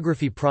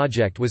photography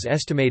project was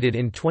estimated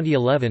in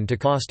 2011 to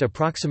cost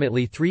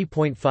approximately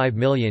 $3.5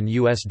 million.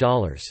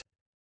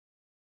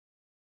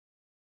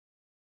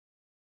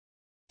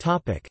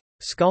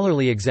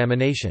 Scholarly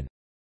examination.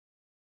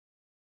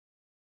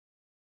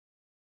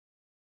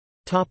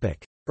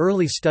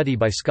 Early study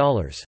by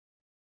scholars.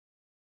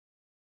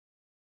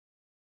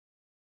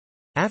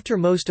 After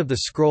most of the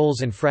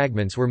scrolls and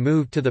fragments were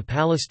moved to the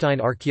Palestine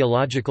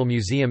Archaeological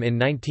Museum in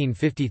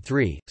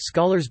 1953,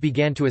 scholars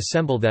began to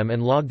assemble them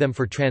and log them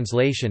for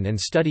translation and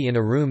study in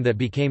a room that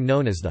became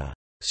known as the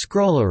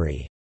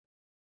scrollery.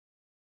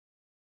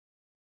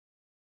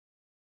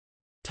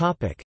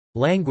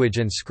 Language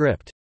and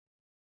script.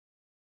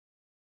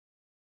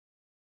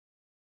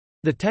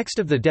 The text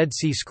of the Dead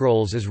Sea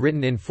Scrolls is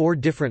written in 4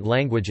 different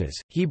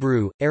languages: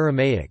 Hebrew,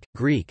 Aramaic,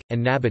 Greek,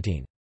 and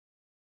Nabatean.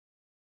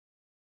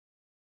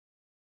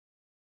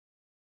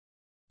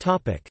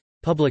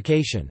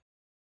 Publication.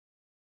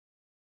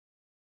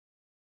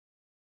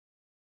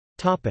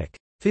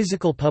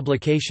 Physical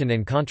publication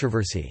and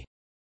controversy.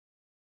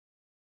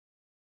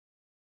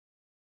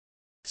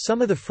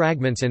 Some of the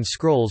fragments and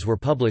scrolls were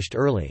published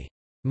early.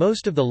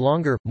 Most of the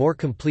longer, more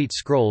complete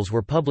scrolls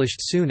were published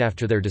soon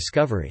after their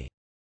discovery.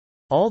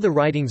 All the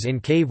writings in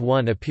Cave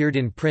 1 appeared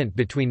in print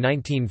between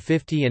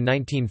 1950 and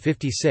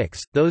 1956,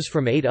 those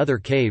from 8 other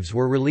caves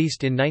were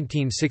released in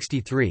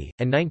 1963,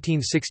 and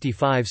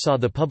 1965 saw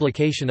the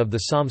publication of the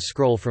Psalm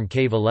scroll from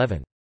Cave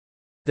 11.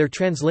 Their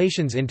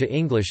translations into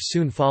English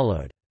soon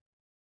followed.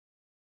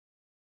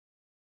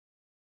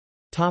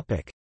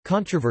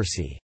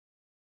 Controversy.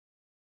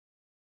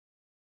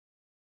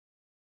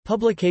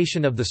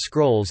 Publication of the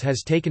scrolls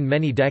has taken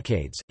many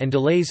decades, and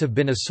delays have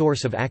been a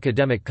source of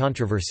academic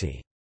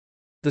controversy.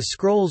 The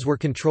scrolls were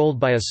controlled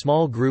by a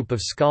small group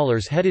of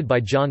scholars headed by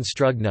John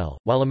Strugnell,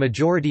 while a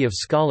majority of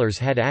scholars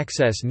had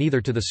access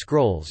neither to the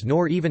scrolls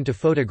nor even to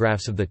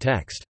photographs of the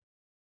text.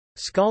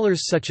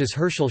 Scholars such as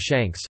Herschel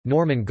Shanks,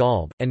 Norman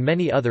Galb, and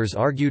many others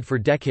argued for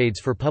decades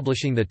for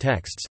publishing the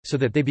texts, so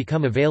that they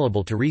become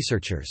available to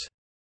researchers.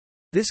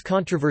 This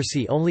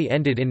controversy only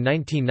ended in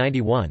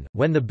 1991,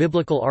 when the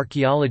Biblical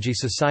Archaeology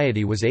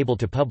Society was able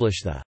to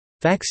publish the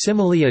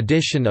facsimile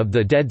edition of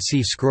the Dead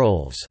Sea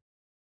Scrolls.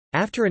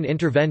 After an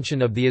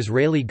intervention of the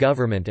Israeli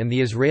government and the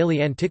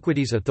Israeli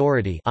Antiquities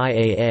Authority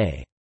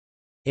 (IAA).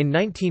 In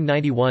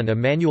 1991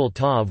 Emanuel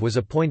Tov was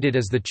appointed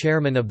as the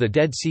chairman of the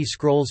Dead Sea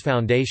Scrolls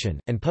Foundation,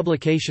 and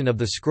publication of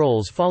the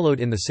scrolls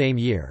followed in the same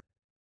year.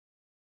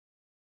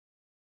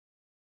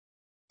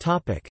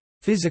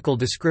 Physical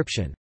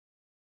description.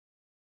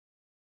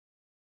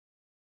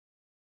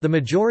 The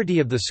majority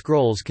of the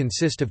scrolls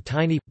consist of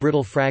tiny,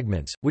 brittle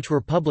fragments, which were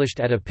published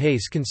at a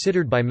pace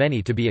considered by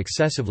many to be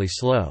excessively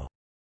slow.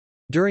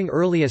 During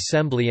early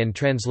assembly and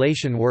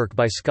translation work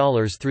by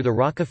scholars through the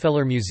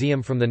Rockefeller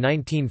Museum from the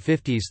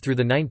 1950s through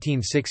the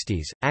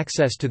 1960s,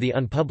 access to the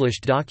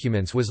unpublished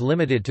documents was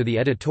limited to the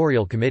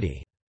editorial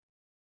committee.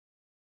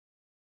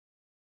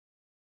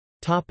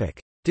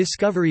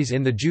 Discoveries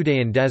in the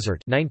Judean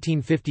Desert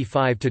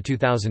 1955 to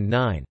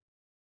 2009.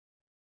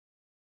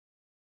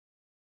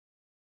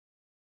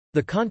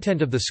 The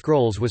content of the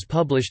scrolls was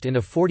published in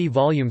a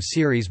 40-volume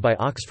series by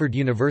Oxford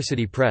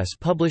University Press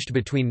published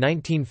between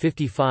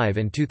 1955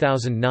 and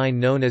 2009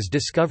 known as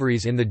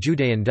Discoveries in the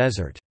Judean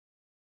Desert.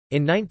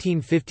 In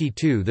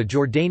 1952 the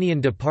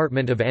Jordanian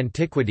Department of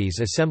Antiquities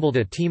assembled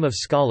a team of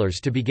scholars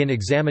to begin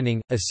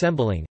examining,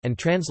 assembling, and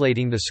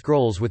translating the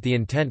scrolls with the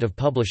intent of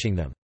publishing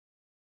them.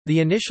 The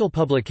initial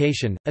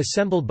publication,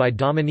 assembled by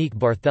Dominique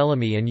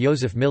Barthélemy and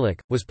Joseph Milik,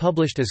 was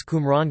published as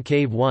Qumran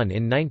Cave 1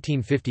 in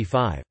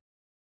 1955.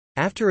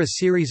 After a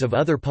series of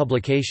other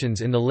publications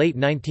in the late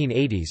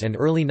 1980s and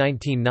early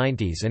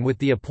 1990s and with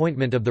the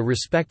appointment of the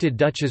respected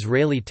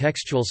Dutch-Israeli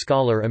textual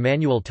scholar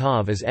Emmanuel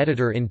Tov as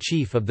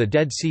editor-in-chief of the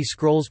Dead Sea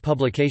Scrolls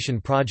Publication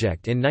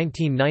Project in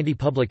 1990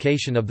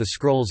 publication of the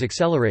scrolls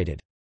accelerated.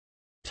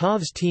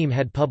 Tov's team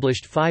had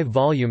published 5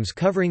 volumes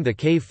covering the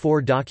Cave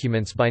 4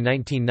 documents by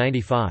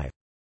 1995.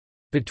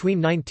 Between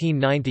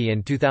 1990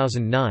 and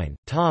 2009,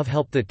 Tov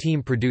helped the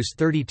team produce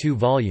 32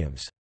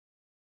 volumes.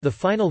 The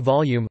final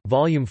volume,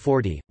 Volume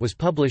 40, was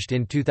published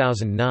in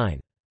 2009.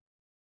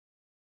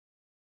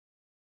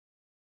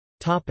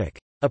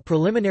 A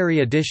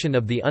preliminary edition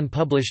of the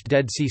unpublished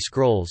Dead Sea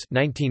Scrolls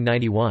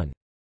 1991.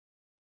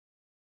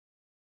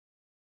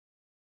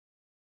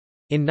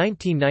 In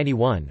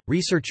 1991,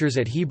 researchers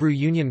at Hebrew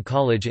Union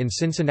College in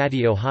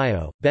Cincinnati,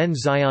 Ohio, Ben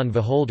Zion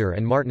Vaholder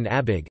and Martin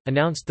Abig,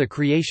 announced the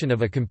creation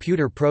of a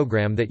computer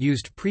program that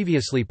used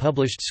previously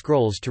published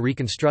scrolls to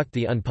reconstruct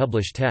the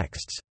unpublished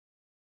texts.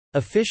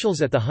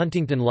 Officials at the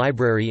Huntington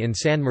Library in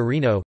San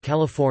Marino,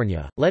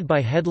 California, led by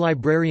head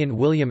librarian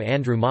William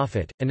Andrew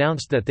Moffett,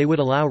 announced that they would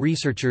allow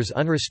researchers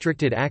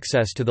unrestricted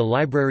access to the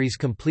library's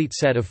complete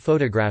set of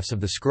photographs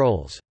of the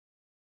scrolls.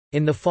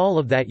 In the fall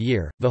of that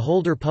year,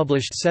 Vaholder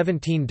published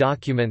 17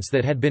 documents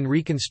that had been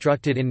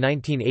reconstructed in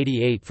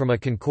 1988 from a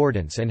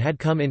concordance and had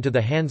come into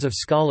the hands of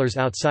scholars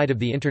outside of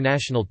the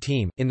international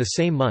team. In the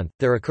same month,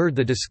 there occurred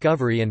the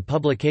discovery and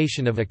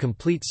publication of a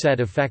complete set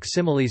of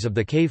facsimiles of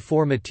the Cave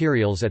 4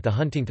 materials at the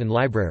Huntington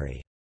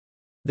Library.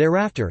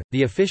 Thereafter,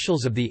 the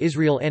officials of the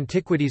Israel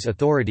Antiquities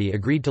Authority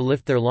agreed to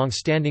lift their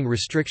long-standing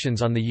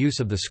restrictions on the use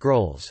of the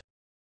scrolls.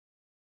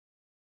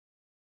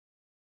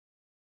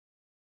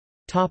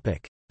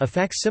 A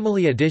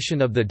facsimile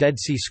edition of the Dead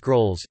Sea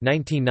Scrolls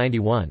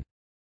 1991.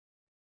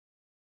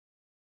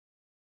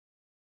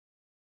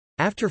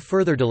 After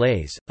further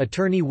delays,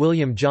 attorney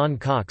William John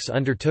Cox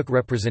undertook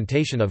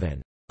representation of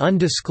an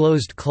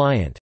undisclosed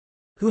client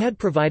who had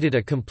provided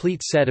a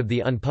complete set of the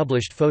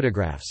unpublished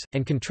photographs,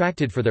 and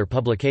contracted for their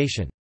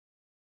publication.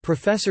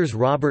 Professors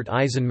Robert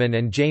Eisenman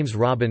and James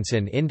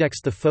Robinson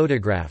indexed the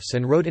photographs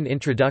and wrote an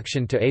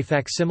introduction to a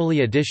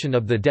facsimile edition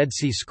of the Dead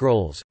Sea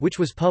Scrolls, which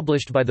was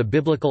published by the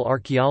Biblical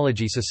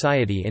Archaeology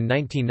Society in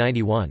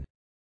 1991.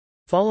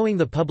 Following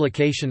the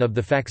publication of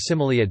the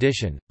facsimile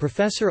edition,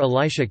 Professor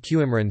Elisha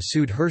Qumran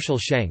sued Herschel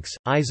Shanks,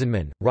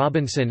 Eisenman,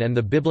 Robinson and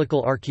the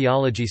Biblical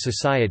Archaeology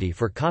Society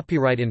for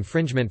copyright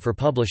infringement for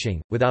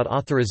publishing, without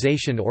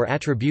authorization or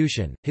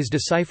attribution, his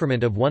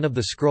decipherment of one of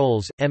the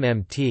scrolls,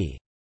 MMT.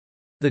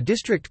 The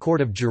District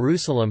Court of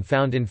Jerusalem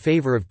found in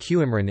favor of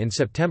Qumran in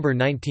September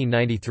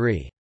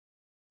 1993.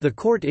 The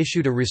court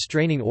issued a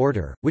restraining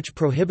order, which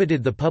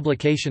prohibited the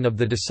publication of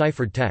the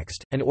deciphered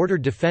text, and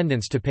ordered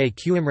defendants to pay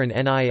Qumran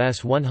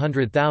NIS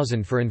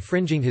 $100,000 for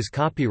infringing his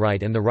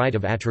copyright and the right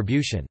of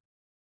attribution.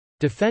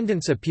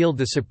 Defendants appealed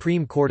the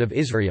Supreme Court of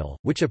Israel,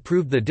 which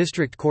approved the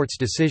district court's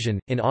decision,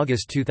 in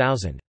August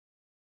 2000.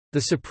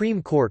 The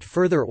Supreme Court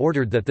further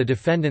ordered that the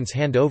defendants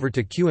hand over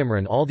to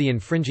Qumran all the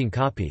infringing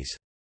copies.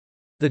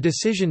 The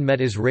decision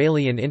met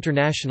Israeli and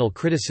international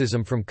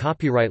criticism from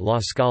copyright law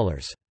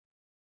scholars.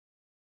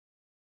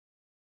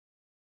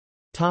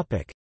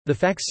 The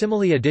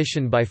Facsimile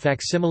Edition by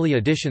Facsimile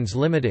Editions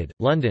Limited,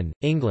 London,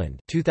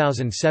 England,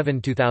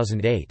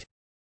 2007–2008.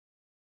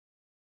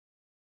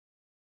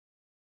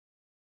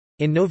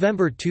 In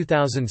November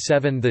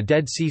 2007 the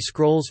Dead Sea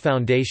Scrolls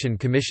Foundation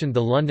commissioned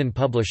the London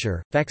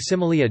publisher,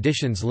 Facsimile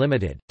Editions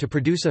Limited, to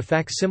produce a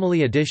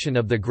facsimile edition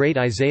of the Great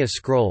Isaiah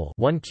Scroll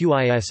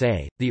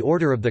 1QISA, the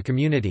Order of the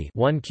Community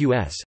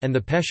 1QS, and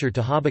the Pesher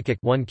to Habakkuk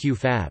 1Q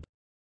Fab.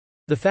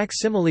 The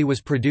facsimile was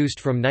produced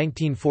from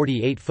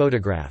 1948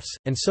 photographs,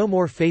 and so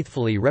more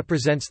faithfully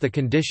represents the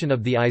condition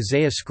of the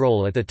Isaiah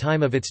scroll at the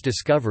time of its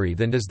discovery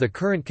than does the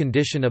current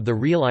condition of the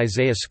real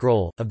Isaiah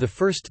scroll. Of the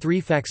first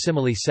 3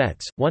 facsimile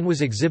sets, one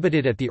was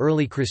exhibited at the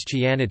Early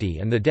Christianity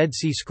and the Dead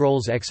Sea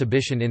Scrolls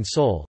exhibition in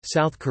Seoul,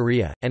 South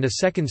Korea, and a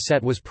second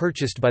set was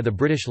purchased by the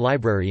British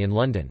Library in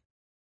London.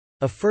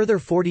 A further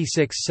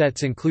 46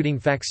 sets including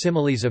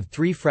facsimiles of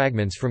 3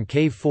 fragments from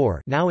Cave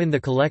 4 now in the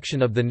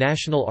collection of the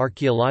National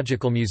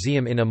Archaeological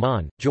Museum in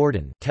Amman,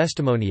 Jordan,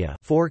 Testimonia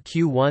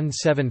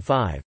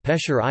 4Q175,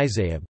 Pesher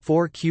Isayab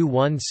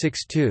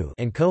 4Q162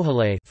 and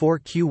Koheleh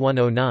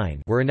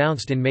 4Q109 were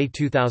announced in May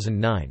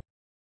 2009.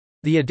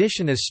 The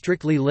edition is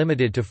strictly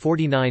limited to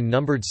 49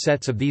 numbered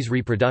sets of these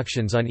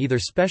reproductions on either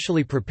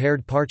specially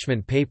prepared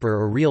parchment paper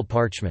or real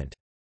parchment.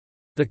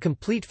 The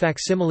complete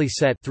facsimile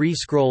set, 3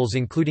 scrolls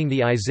including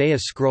the Isaiah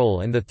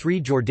scroll and the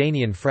 3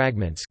 Jordanian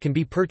fragments, can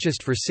be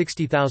purchased for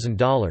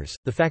 $60,000.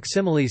 The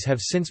facsimiles have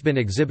since been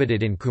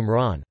exhibited in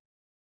Qumran.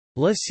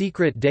 Le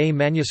Secret des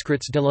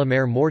Manuscrits de la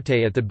Mer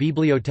Morte at the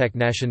Bibliothèque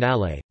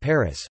Nationale,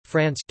 Paris,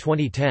 France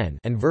 2010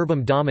 and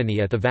Verbum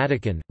Domini at the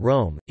Vatican,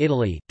 Rome,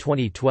 Italy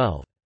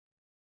 2012.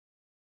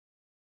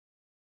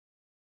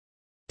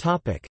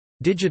 Topic: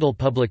 Digital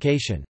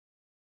publication.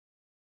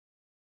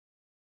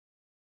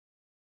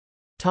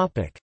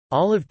 Topic: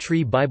 Olive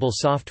Tree Bible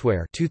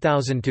Software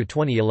 2000 to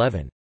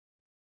 2011.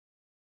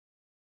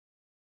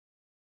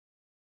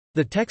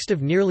 The text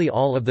of nearly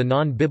all of the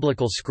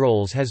non-biblical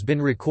scrolls has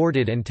been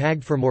recorded and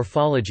tagged for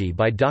morphology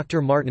by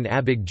Dr. Martin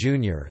Abig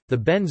Jr., the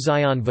Ben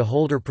Zion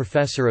Beholder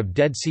Professor of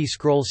Dead Sea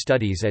Scroll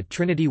Studies at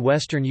Trinity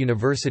Western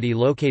University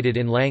located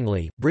in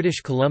Langley,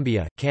 British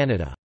Columbia,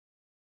 Canada.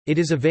 It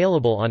is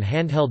available on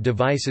handheld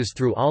devices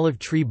through Olive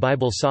Tree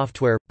Bible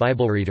Software,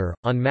 BibleReader,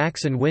 on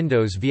Macs and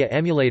Windows via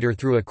emulator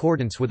through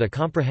accordance with a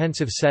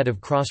comprehensive set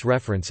of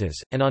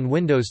cross-references, and on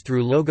Windows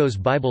through Logos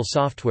Bible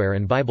Software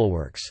and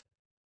BibleWorks.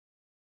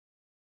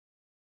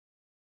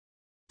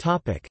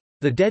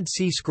 The Dead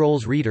Sea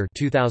Scrolls Reader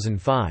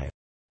 2005.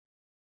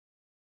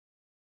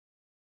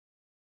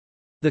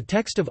 The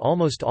text of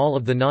almost all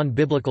of the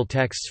non-biblical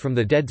texts from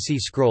the Dead Sea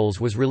Scrolls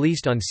was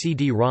released on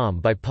CD-ROM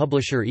by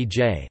publisher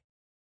E.J.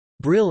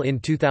 Brill in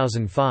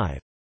 2005.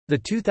 The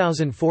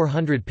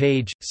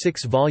 2,400-page,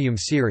 6-volume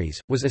series,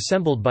 was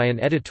assembled by an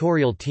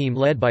editorial team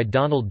led by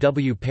Donald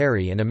W.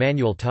 Perry and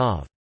Emmanuel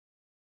Tov.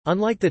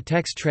 Unlike the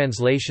text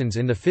translations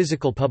in the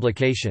physical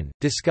publication,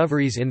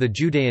 Discoveries in the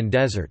Judean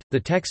Desert,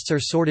 the texts are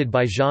sorted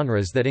by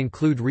genres that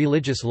include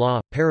religious law,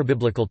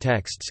 parabiblical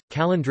texts,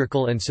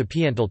 calendrical and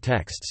sapiental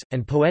texts,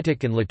 and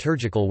poetic and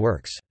liturgical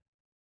works.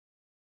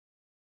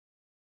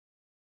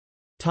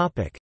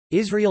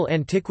 Israel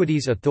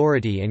Antiquities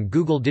Authority and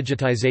Google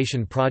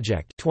Digitization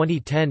Project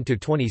 2010 to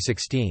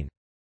 2016.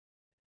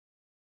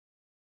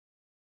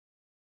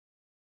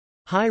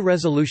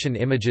 High-resolution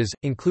images,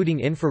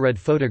 including infrared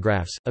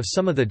photographs, of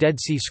some of the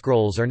Dead Sea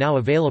Scrolls are now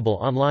available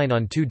online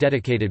on 2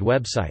 dedicated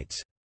websites.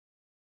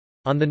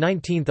 On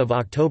 19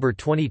 October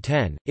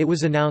 2010, it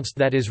was announced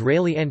that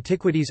Israeli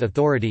Antiquities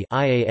Authority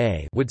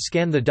 (IAA) would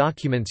scan the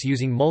documents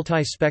using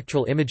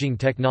multispectral imaging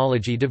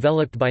technology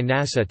developed by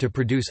NASA to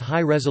produce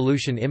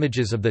high-resolution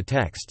images of the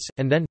texts,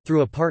 and then,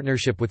 through a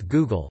partnership with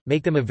Google,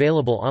 make them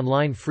available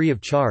online free of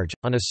charge,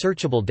 on a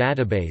searchable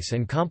database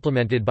and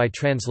complemented by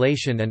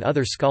translation and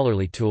other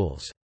scholarly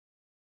tools.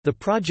 The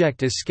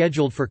project is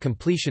scheduled for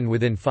completion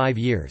within 5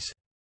 years.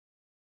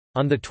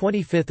 On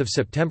 25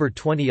 September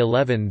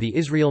 2011 the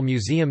Israel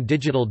Museum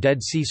Digital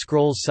Dead Sea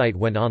Scrolls site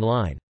went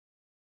online.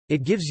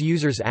 It gives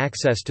users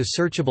access to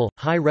searchable,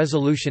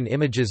 high-resolution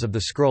images of the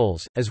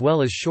scrolls, as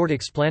well as short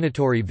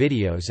explanatory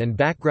videos and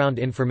background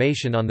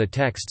information on the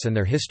texts and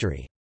their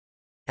history.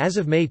 As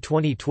of May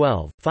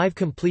 2012, 5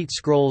 complete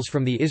scrolls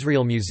from the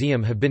Israel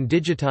Museum have been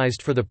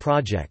digitized for the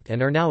project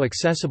and are now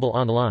accessible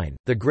online: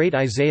 the Great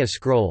Isaiah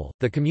Scroll,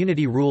 the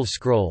Community Rule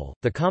Scroll,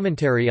 the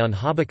Commentary on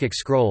Habakkuk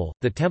Scroll,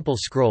 the Temple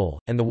Scroll,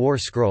 and the War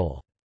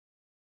Scroll.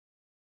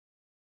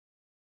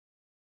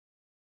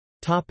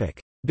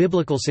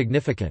 Biblical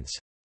significance.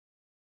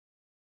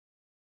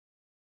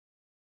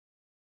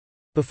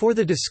 Before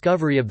the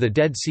discovery of the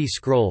Dead Sea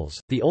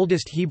Scrolls, the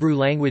oldest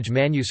Hebrew-language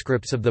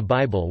manuscripts of the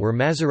Bible were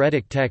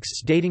Masoretic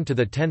texts dating to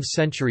the 10th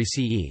century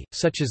CE,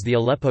 such as the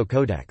Aleppo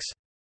Codex.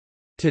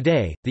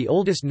 Today, the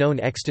oldest known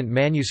extant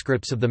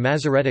manuscripts of the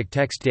Masoretic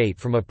text date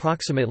from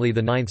approximately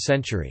the 9th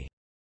century.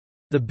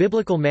 The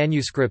biblical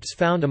manuscripts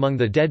found among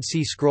the Dead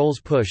Sea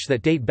Scrolls push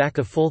that date back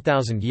a full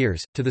 1,000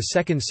 years, to the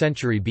 2nd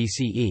century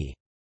BCE.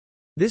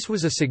 This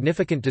was a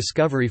significant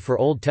discovery for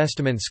Old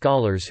Testament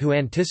scholars who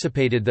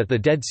anticipated that the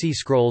Dead Sea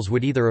Scrolls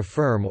would either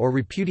affirm or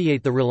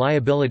repudiate the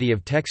reliability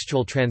of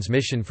textual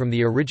transmission from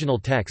the original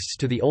texts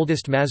to the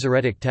oldest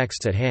Masoretic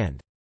texts at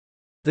hand.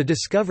 The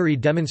discovery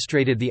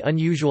demonstrated the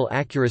unusual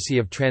accuracy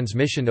of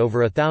transmission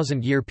over a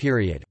 1,000-year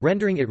period,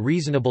 rendering it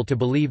reasonable to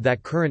believe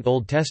that current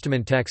Old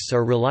Testament texts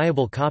are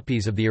reliable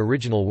copies of the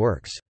original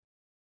works.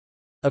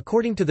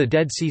 According to the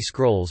Dead Sea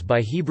Scrolls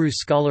by Hebrew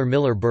scholar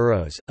Miller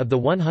Burrows, of the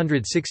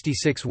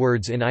 166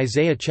 words in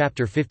Isaiah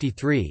chapter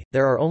 53,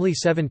 there are only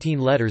 17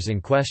 letters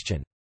in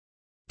question.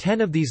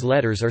 10 of these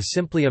letters are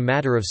simply a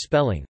matter of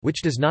spelling,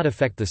 which does not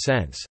affect the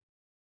sense.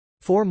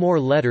 4 more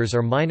letters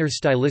are minor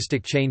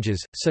stylistic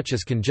changes, such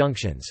as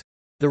conjunctions.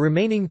 The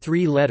remaining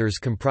 3 letters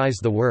comprise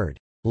the word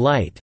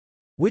light,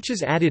 which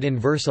is added in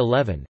verse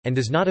 11, and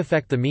does not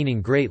affect the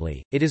meaning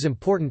greatly. It is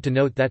important to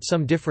note that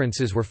some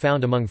differences were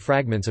found among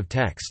fragments of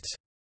texts.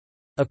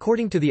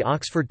 According to the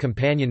Oxford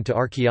Companion to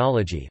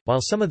Archaeology,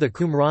 while some of the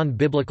Qumran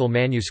biblical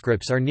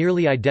manuscripts are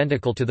nearly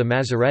identical to the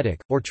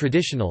Masoretic, or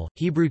traditional,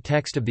 Hebrew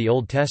text of the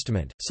Old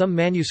Testament, some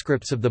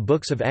manuscripts of the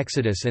books of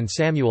Exodus and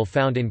Samuel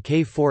found in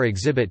Cave 4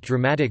 exhibit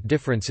dramatic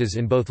differences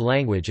in both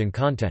language and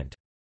content.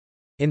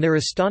 In their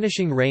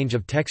astonishing range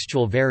of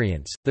textual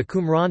variants, the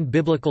Qumran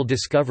biblical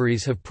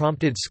discoveries have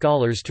prompted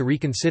scholars to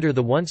reconsider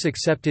the once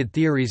accepted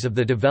theories of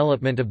the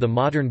development of the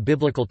modern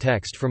biblical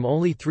text from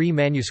only 3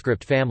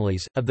 manuscript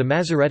families, of the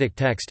Masoretic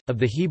text, of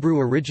the Hebrew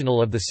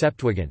original of the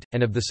Septuagint,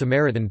 and of the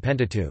Samaritan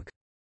Pentateuch.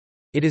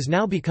 It is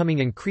now becoming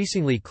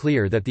increasingly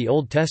clear that the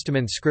Old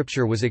Testament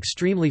scripture was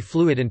extremely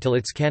fluid until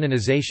its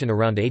canonization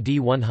around AD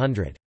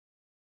 100.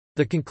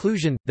 The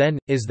conclusion, then,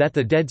 is that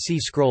the Dead Sea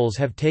Scrolls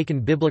have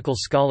taken biblical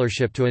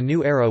scholarship to a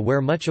new era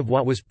where much of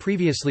what was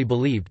previously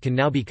believed can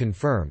now be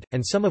confirmed,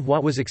 and some of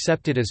what was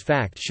accepted as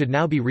fact should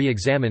now be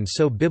re-examined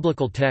so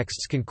biblical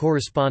texts can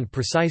correspond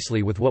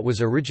precisely with what was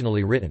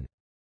originally written.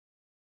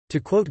 To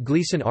quote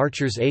Gleason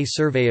Archer's A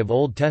Survey of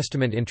Old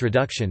Testament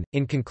Introduction,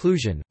 in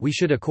conclusion, we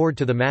should accord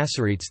to the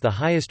Masoretes the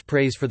highest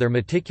praise for their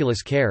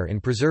meticulous care in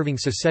preserving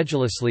so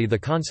sedulously the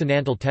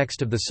consonantal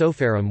text of the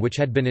Sopharim which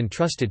had been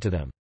entrusted to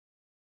them.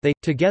 They,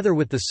 together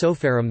with the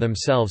Sopharim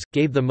themselves,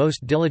 gave the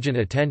most diligent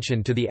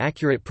attention to the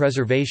accurate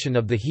preservation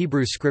of the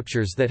Hebrew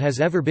Scriptures that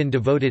has ever been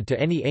devoted to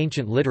any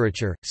ancient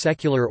literature,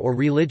 secular or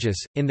religious,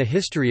 in the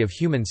history of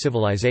human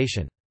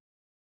civilization.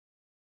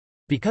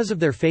 Because of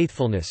their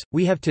faithfulness,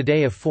 we have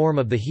today a form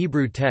of the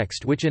Hebrew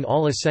text which in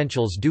all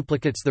essentials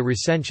duplicates the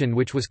recension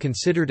which was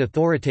considered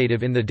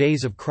authoritative in the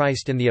days of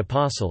Christ and the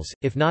Apostles,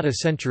 if not a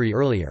century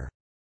earlier.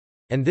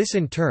 And this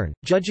in turn,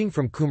 judging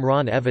from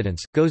Qumran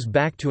evidence, goes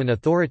back to an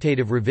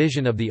authoritative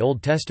revision of the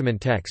Old Testament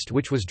text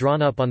which was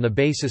drawn up on the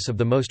basis of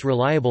the most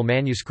reliable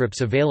manuscripts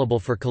available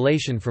for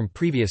collation from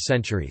previous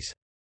centuries.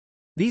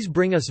 These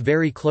bring us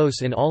very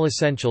close in all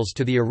essentials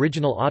to the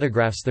original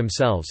autographs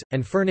themselves,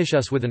 and furnish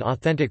us with an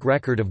authentic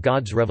record of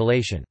God's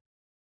revelation.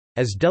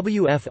 As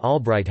W. F.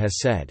 Albright has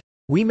said,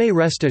 "We may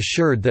rest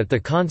assured that the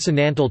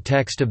consonantal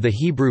text of the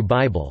Hebrew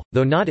Bible,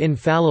 though not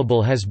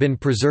infallible, has been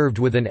preserved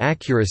with an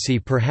accuracy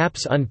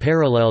perhaps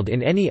unparalleled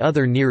in any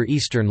other Near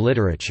Eastern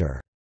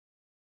literature."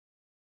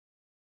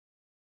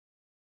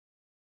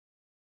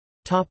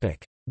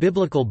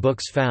 Biblical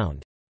books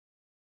found.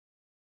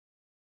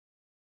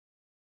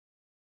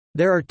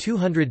 There are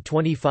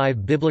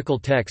 225 biblical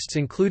texts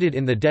included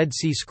in the Dead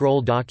Sea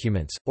Scroll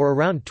documents, or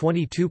around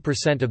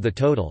 22% of the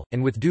total,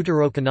 and with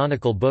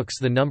deuterocanonical books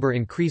the number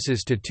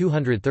increases to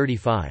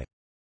 235.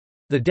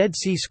 The Dead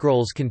Sea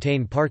Scrolls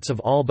contain parts of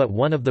all but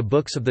one of the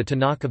books of the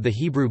Tanakh of the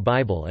Hebrew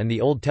Bible and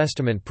the Old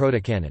Testament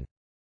Protocanon.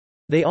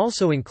 They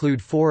also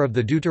include 4 of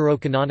the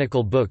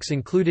deuterocanonical books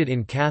included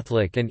in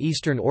Catholic and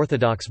Eastern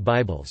Orthodox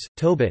Bibles,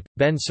 Tobit,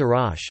 Ben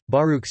Sirach,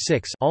 Baruch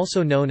 6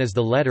 also known as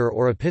the Letter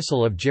or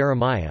Epistle of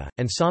Jeremiah,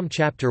 and Psalm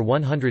chapter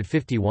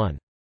 151.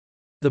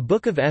 The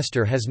Book of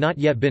Esther has not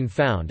yet been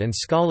found and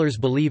scholars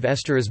believe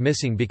Esther is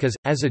missing because,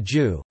 as a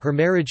Jew, her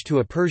marriage to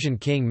a Persian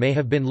king may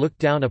have been looked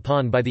down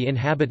upon by the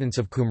inhabitants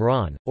of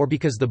Qumran, or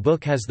because the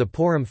book has the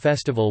Purim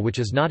festival which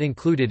is not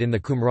included in the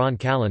Qumran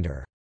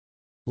calendar.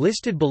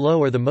 Listed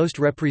below are the most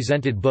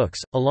represented books,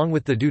 along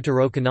with the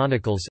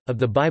Deuterocanonicals, of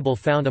the Bible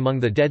found among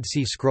the Dead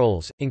Sea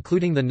Scrolls,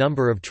 including the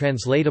number of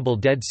translatable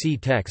Dead Sea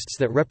texts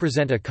that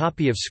represent a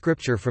copy of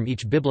Scripture from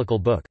each biblical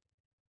book.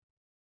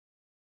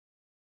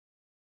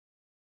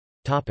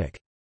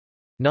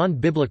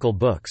 Non-biblical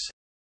books.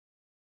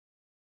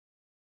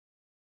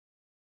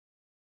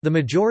 The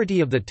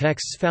majority of the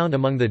texts found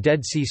among the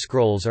Dead Sea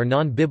Scrolls are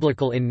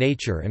non-biblical in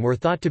nature and were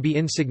thought to be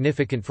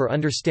insignificant for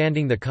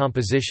understanding the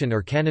composition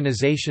or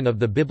canonization of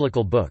the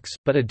biblical books,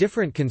 but a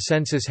different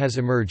consensus has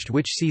emerged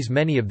which sees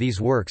many of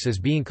these works as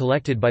being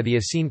collected by the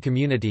Essene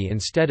community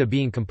instead of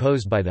being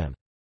composed by them.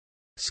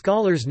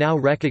 Scholars now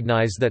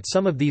recognize that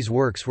some of these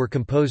works were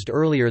composed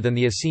earlier than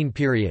the Essene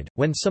period,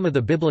 when some of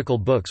the biblical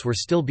books were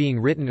still being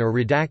written or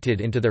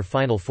redacted into their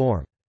final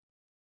form.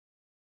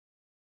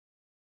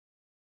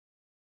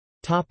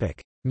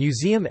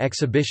 Museum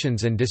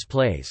exhibitions and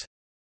displays.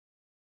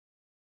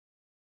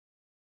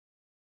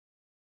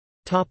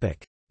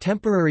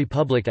 Temporary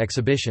public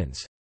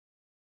exhibitions.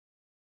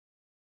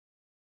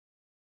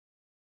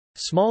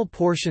 Small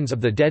portions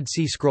of the Dead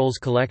Sea Scrolls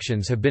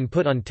collections have been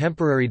put on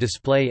temporary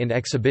display in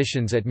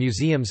exhibitions at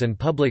museums and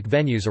public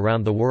venues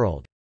around the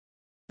world.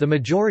 The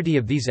majority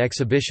of these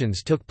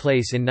exhibitions took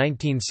place in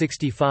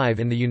 1965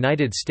 in the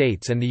United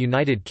States and the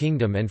United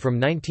Kingdom and from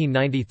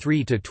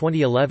 1993 to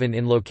 2011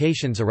 in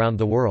locations around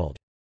the world.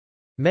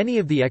 Many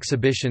of the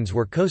exhibitions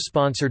were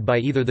co-sponsored by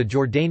either the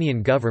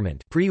Jordanian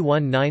government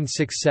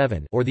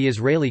pre-1967 or the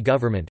Israeli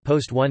government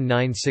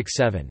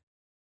post-1967.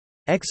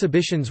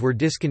 Exhibitions were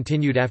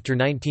discontinued after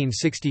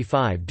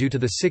 1965 due to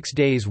the 6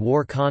 Days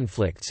War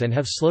conflicts and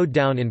have slowed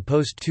down in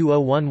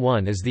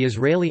post-2011 as the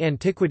Israeli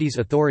Antiquities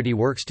Authority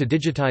works to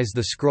digitize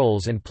the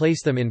scrolls and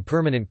place them in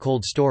permanent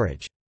cold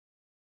storage.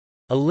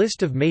 A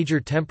list of major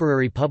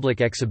temporary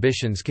public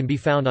exhibitions can be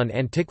found on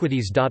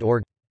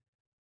antiquities.org.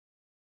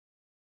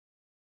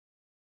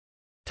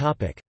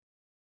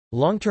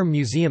 Long-term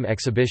museum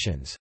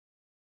exhibitions.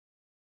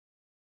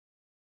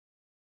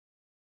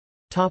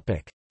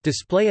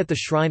 Display at the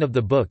Shrine of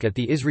the Book at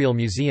the Israel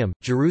Museum,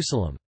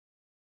 Jerusalem.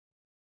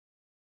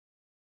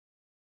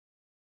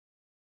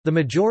 The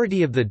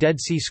majority of the Dead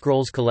Sea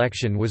Scrolls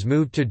collection was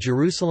moved to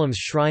Jerusalem's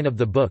Shrine of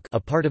the Book, a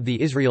part of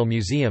the Israel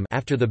Museum,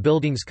 after the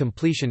building's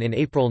completion in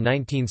April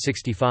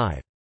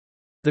 1965.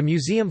 The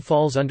museum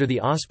falls under the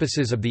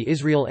auspices of the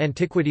Israel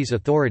Antiquities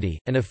Authority,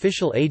 an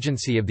official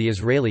agency of the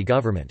Israeli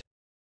government.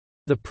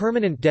 The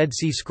permanent Dead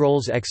Sea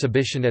Scrolls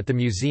exhibition at the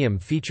museum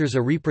features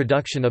a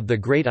reproduction of the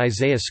Great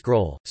Isaiah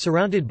Scroll,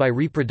 surrounded by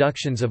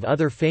reproductions of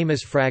other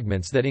famous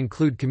fragments that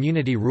include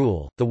Community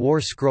Rule, the War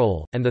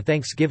Scroll, and the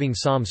Thanksgiving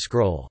Psalm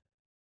Scroll.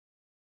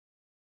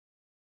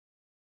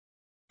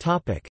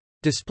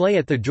 Display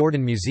at the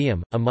Jordan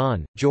Museum,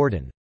 Amman,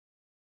 Jordan.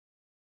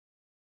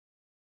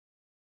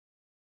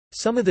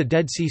 Some of the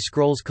Dead Sea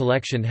Scrolls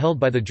collection held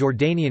by the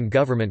Jordanian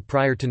government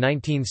prior to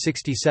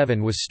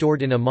 1967 was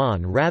stored in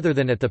Amman rather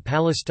than at the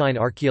Palestine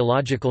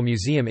Archaeological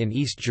Museum in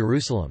East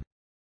Jerusalem.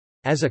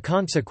 As a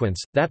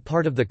consequence, that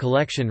part of the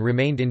collection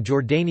remained in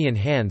Jordanian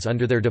hands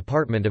under their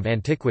Department of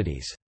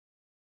Antiquities.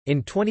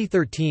 In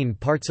 2013,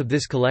 parts of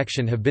this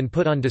collection have been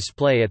put on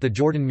display at the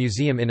Jordan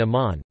Museum in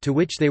Amman, to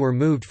which they were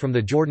moved from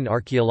the Jordan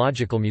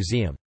Archaeological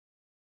Museum.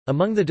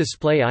 Among the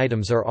display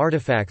items are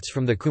artifacts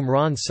from the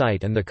Qumran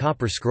site and the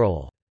Copper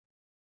Scroll.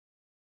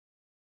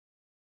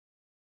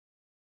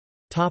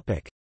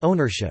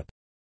 Ownership.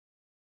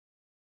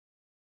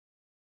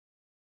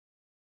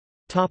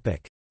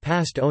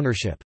 Past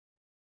ownership.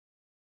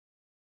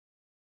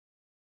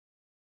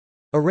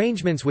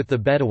 Arrangements with the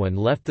Bedouin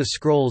left the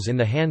scrolls in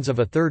the hands of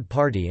a third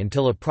party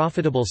until a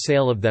profitable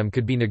sale of them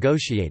could be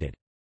negotiated.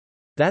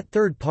 That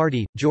third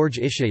party, George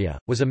Ishaya,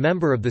 was a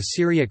member of the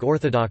Syriac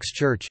Orthodox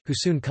Church, who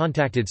soon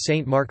contacted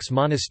St. Mark's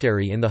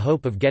Monastery in the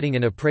hope of getting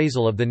an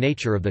appraisal of the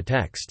nature of the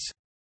texts.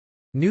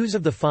 News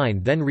of the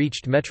find then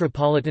reached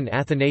Metropolitan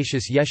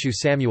Athanasius Yeshu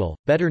Samuel,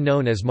 better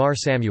known as Mar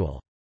Samuel.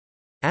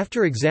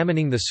 After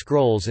examining the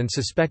scrolls and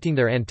suspecting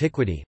their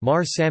antiquity,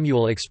 Mar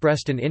Samuel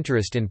expressed an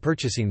interest in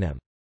purchasing them.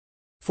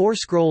 4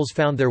 scrolls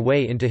found their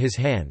way into his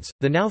hands,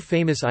 the now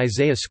famous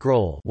Isaiah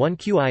Scroll 1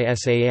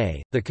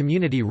 Qisaa, the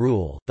Community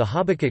Rule, the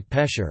Habakkuk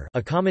Pesher,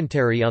 a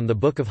commentary on the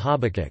Book of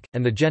Habakkuk,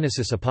 and the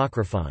Genesis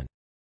Apocryphon.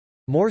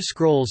 More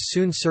scrolls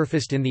soon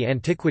surfaced in the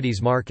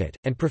antiquities market,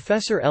 and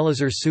Professor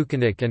Elazar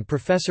Sukenik and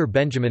Professor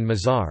Benjamin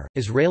Mazar,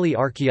 Israeli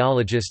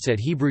archaeologists at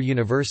Hebrew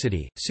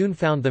University, soon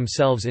found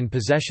themselves in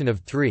possession of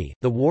 3,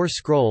 the War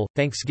Scroll,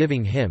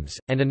 Thanksgiving Hymns,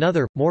 and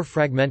another, more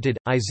fragmented,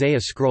 Isaiah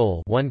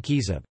Scroll 1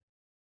 Kizib.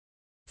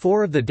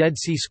 4 of the Dead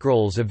Sea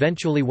Scrolls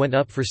eventually went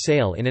up for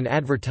sale in an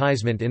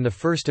advertisement in 1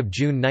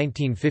 June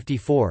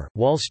 1954,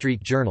 Wall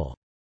Street Journal.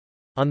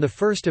 On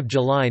 1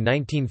 July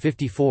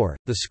 1954,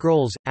 the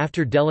scrolls,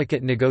 after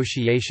delicate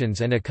negotiations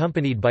and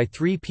accompanied by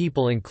 3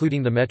 people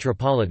including the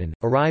Metropolitan,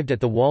 arrived at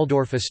the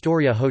Waldorf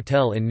Astoria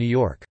Hotel in New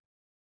York.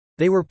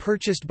 They were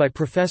purchased by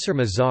Professor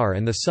Mazar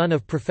and the son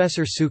of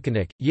Professor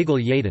Sukenik,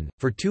 Yigal Yadin,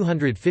 for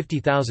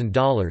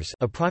 $250,000,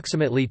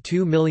 approximately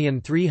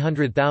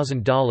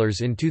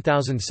 $2,300,000 in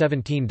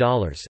 2017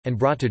 dollars, and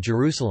brought to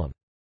Jerusalem.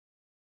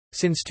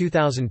 Since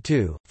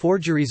 2002,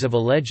 forgeries of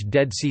alleged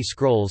Dead Sea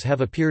Scrolls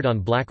have appeared on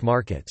black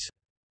markets.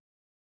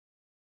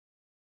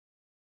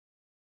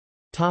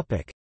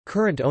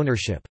 Current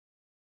ownership.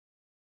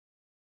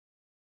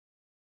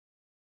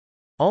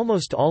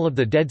 Almost all of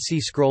the Dead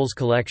Sea Scrolls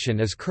collection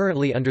is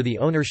currently under the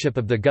ownership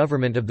of the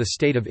government of the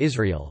State of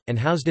Israel, and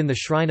housed in the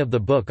Shrine of the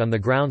Book on the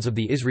grounds of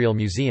the Israel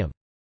Museum.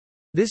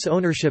 This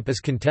ownership is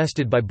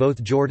contested by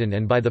both Jordan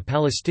and by the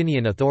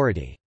Palestinian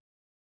Authority.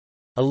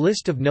 A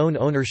list of known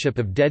ownership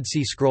of Dead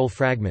Sea Scroll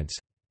fragments.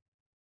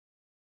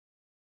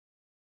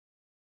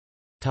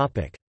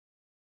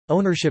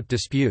 Ownership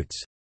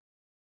disputes.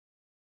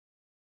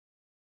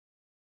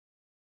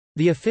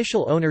 The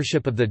official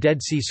ownership of the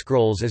Dead Sea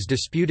Scrolls is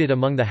disputed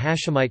among the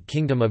Hashemite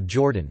Kingdom of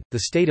Jordan, the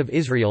State of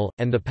Israel,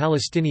 and the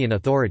Palestinian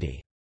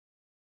Authority.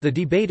 The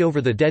debate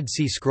over the Dead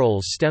Sea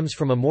Scrolls stems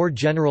from a more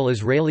general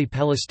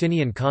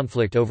Israeli-Palestinian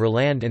conflict over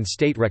land and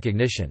state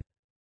recognition.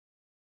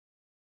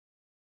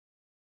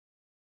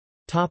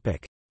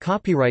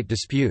 Copyright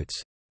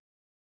disputes.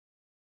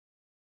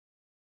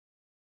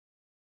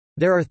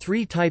 There are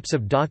 3 types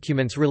of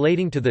documents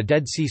relating to the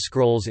Dead Sea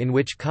Scrolls in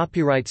which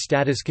copyright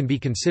status can be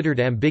considered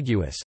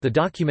ambiguous: the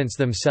documents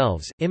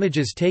themselves,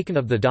 images taken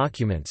of the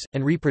documents,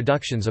 and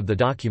reproductions of the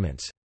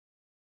documents.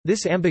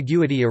 This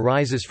ambiguity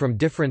arises from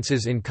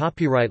differences in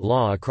copyright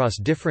law across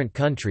different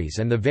countries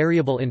and the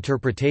variable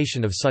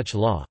interpretation of such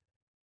law.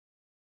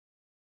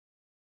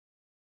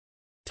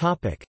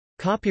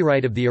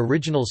 Copyright of the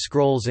original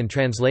scrolls and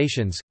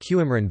translations,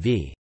 Qumran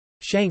v.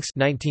 Shanks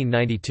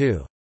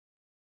 1992.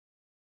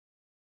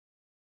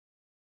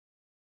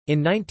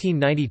 In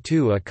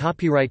 1992 a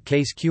copyright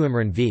case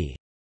Qumran v.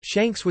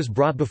 Shanks was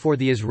brought before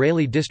the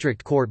Israeli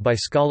District Court by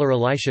scholar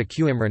Elisha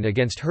Qimron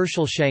against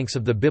Herschel Shanks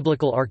of the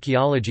Biblical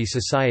Archaeology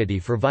Society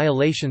for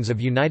violations of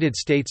United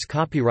States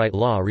copyright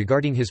law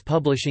regarding his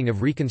publishing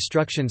of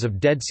reconstructions of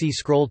Dead Sea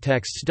Scroll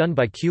texts done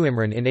by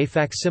Qimron in a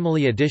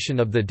facsimile edition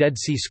of the Dead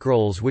Sea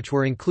Scrolls which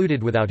were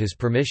included without his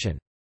permission.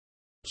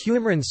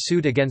 Qimron's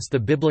suit against the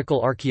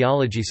Biblical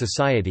Archaeology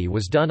Society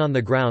was done on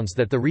the grounds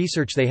that the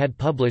research they had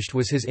published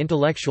was his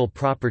intellectual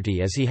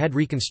property as he had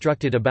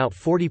reconstructed about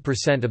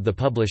 40% of the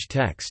published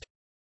text.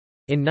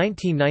 In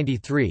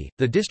 1993,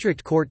 the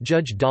District Court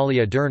Judge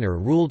Dalia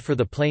Derner ruled for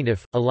the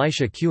plaintiff,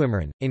 Elisha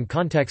Qimron, in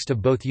context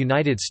of both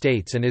United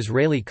States and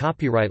Israeli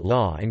copyright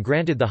law and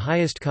granted the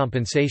highest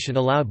compensation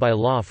allowed by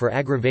law for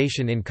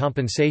aggravation in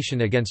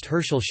compensation against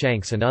Herschel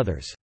Shanks and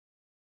others.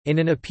 In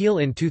an appeal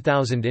in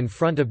 2000 in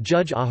front of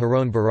Judge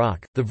Aharon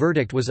Barak, the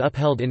verdict was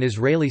upheld in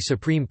Israeli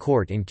Supreme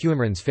Court in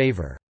Qimron's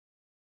favor.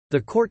 The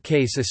court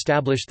case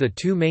established the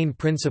two main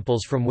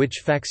principles from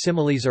which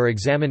facsimiles are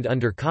examined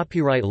under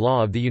copyright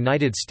law of the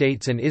United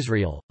States and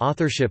Israel: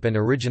 authorship and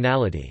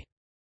originality.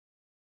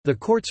 The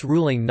court's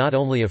ruling not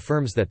only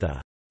affirms that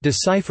the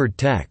deciphered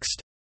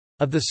text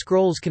of the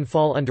scrolls can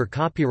fall under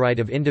copyright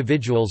of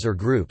individuals or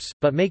groups,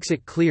 but makes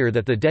it clear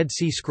that the Dead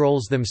Sea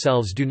Scrolls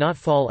themselves do not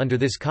fall under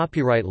this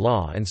copyright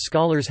law, and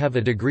scholars have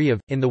a degree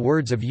of, in the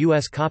words of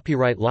U.S.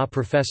 copyright law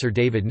professor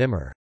David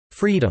Nimmer,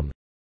 freedom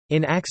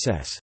in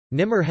access.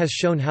 Nimmer has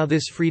shown how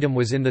this freedom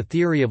was in the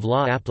theory of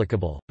law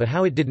applicable, but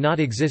how it did not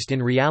exist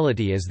in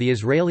reality as the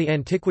Israeli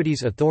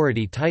Antiquities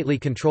Authority tightly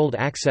controlled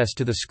access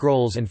to the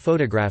scrolls and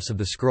photographs of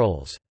the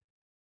scrolls.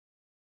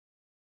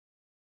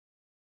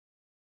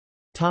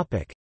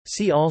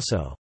 See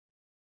also: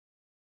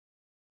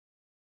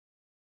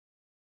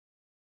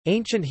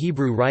 Ancient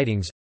Hebrew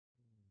writings,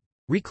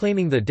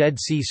 Reclaiming the Dead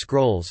Sea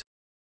Scrolls,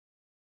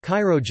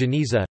 Cairo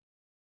Geniza,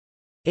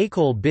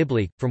 École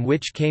biblique, from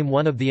which came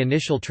one of the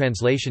initial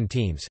translation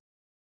teams,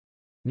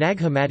 Nag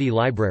Hammadi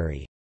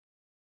Library,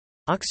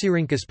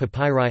 Oxyrhynchus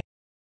Papyri,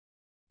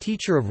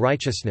 Teacher of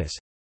Righteousness,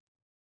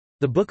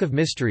 The Book of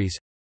Mysteries,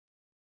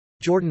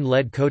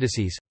 Jordan-led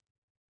codices.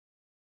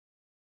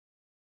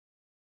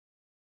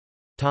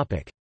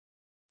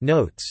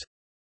 Notes.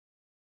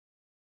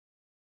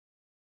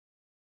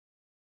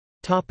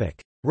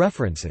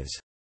 References.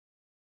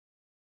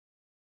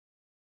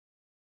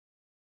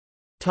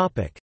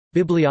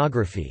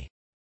 Bibliography.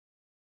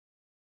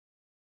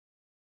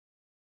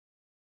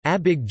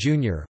 Abig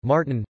Jr.,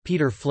 Martin,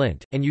 Peter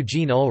Flint, and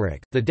Eugene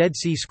Ulrich, The Dead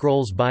Sea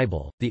Scrolls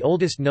Bible, the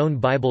oldest known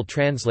Bible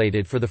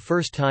translated for the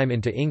first time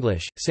into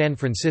English, San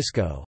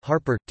Francisco,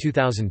 Harper,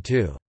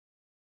 2002.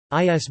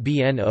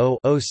 ISBN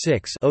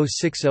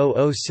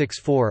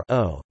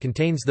 0-06-060064-0,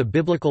 contains the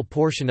biblical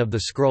portion of the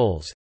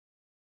scrolls.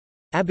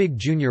 Abig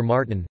Jr.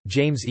 Martin,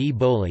 James E.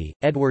 Boley,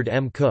 Edward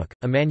M. Cook,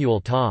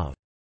 Emmanuel Tav.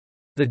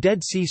 The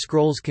Dead Sea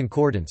Scrolls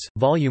Concordance,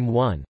 Volume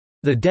 1.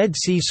 The Dead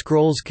Sea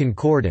Scrolls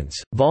Concordance,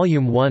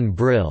 Volume 1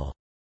 Brill.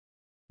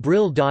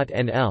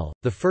 Brill.nl,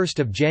 1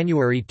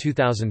 January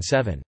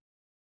 2007.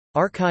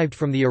 Archived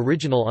from the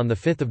original on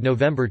 5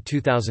 November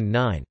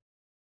 2009.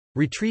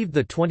 Retrieved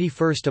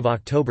 21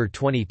 October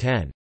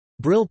 2010.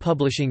 Brill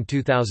Publishing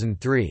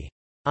 2003.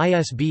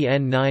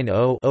 ISBN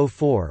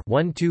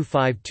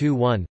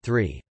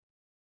 90-04-12521-3.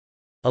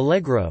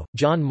 Allegro,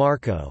 John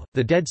Marco,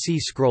 The Dead Sea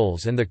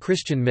Scrolls and the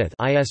Christian Myth,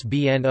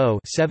 ISBN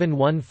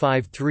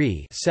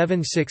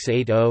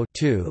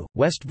 0-7153-7680-2,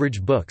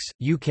 Westbridge Books,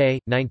 UK,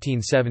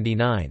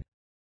 1979.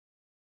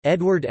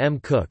 Edward M.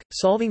 Cook,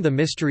 Solving the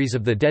Mysteries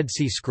of the Dead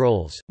Sea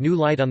Scrolls, New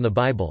Light on the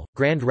Bible,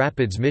 Grand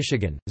Rapids,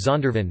 Michigan,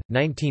 Zondervan,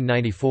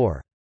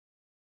 1994.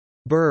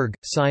 Berg,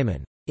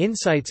 Simon.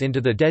 Insights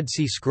into the Dead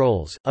Sea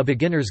Scrolls, A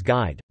Beginner's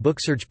Guide,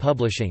 Booksurge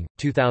Publishing,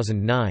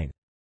 2009.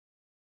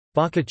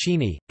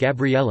 Boccaccini,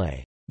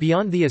 Gabriele.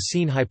 Beyond the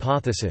Essene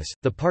Hypothesis,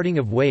 The Parting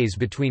of Ways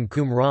Between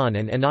Qumran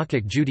and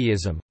Enochic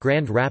Judaism,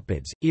 Grand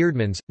Rapids,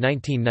 Eerdmans,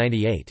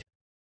 1998.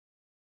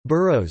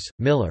 Burroughs,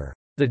 Miller.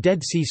 The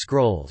Dead Sea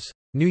Scrolls.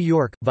 New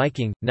York,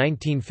 Viking,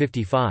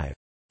 1955.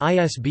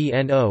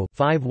 ISBN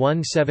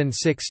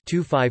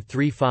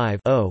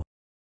 0-5176-2535-0.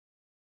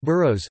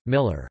 Burroughs,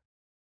 Miller.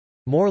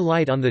 More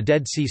Light on the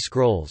Dead Sea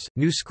Scrolls,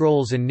 New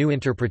Scrolls and New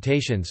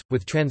Interpretations,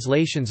 with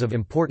translations of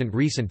important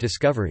recent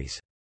discoveries.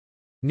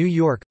 New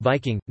York,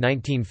 Viking,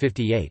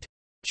 1958.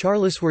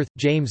 Charlesworth,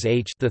 James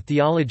H. The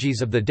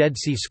Theologies of the Dead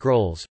Sea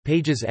Scrolls,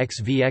 pages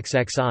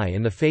XVXXI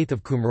in the Faith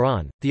of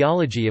Qumran,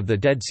 Theology of the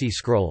Dead Sea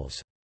Scrolls.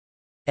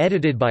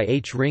 Edited by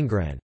H.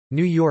 Ringgren.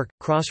 New York,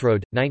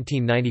 Crossroad,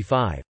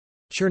 1995.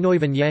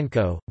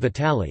 Chernoivanyenko,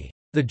 Vitaly.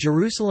 The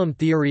Jerusalem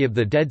Theory of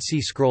the Dead Sea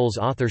Scrolls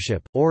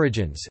Authorship,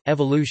 Origins,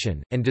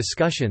 Evolution, and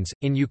Discussions,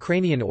 in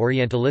Ukrainian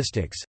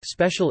Orientalistics,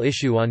 Special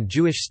Issue on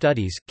Jewish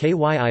Studies,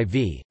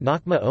 KYIV,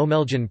 Nakhma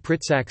Omeljan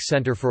Pritsak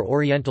Center for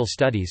Oriental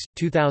Studies,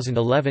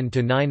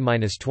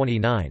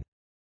 2011-9-29.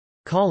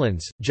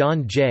 Collins,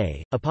 John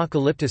J.,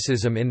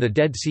 Apocalypticism in the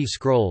Dead Sea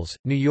Scrolls,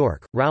 New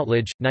York,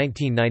 Routledge,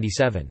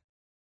 1997.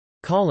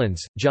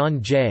 Collins,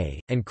 John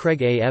J., and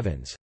Craig A.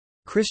 Evans.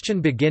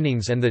 Christian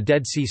Beginnings and the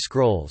Dead Sea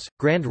Scrolls,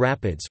 Grand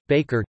Rapids,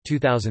 Baker,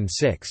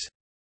 2006.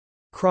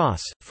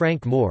 Cross,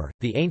 Frank Moore,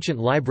 The Ancient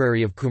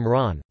Library of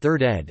Qumran,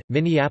 3rd ed.,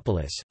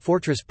 Minneapolis,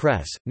 Fortress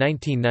Press,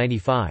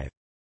 1995.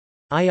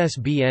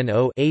 ISBN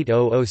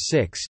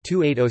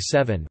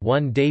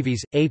 0-8006-2807-1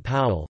 Davies, A.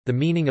 Powell, The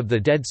Meaning of the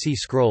Dead Sea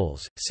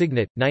Scrolls,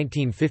 Signet,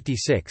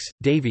 1956,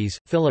 Davies,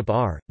 Philip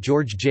R.,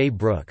 George J.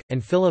 Brooke,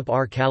 and Philip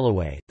R.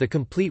 Callaway, The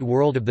Complete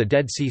World of the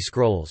Dead Sea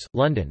Scrolls,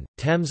 London,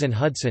 Thames and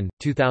Hudson,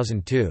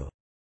 2002.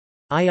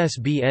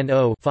 ISBN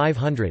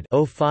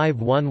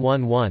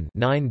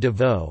 0-500-05111-9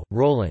 DeVoe,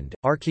 Roland,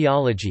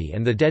 Archaeology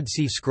and the Dead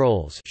Sea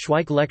Scrolls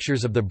Schweik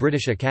Lectures of the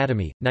British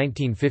Academy,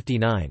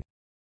 1959.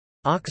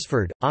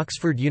 Oxford,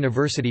 Oxford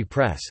University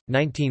Press,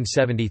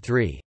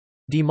 1973.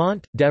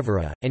 Dumont,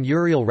 Devereux, and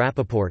Uriel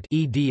Rappaport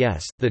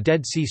eds, The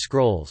Dead Sea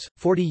Scrolls,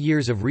 40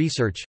 Years of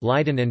Research,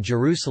 Leiden and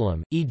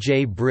Jerusalem, E.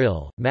 J.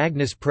 Brill,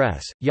 Magnus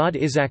Press, Yad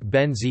Isaac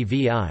ben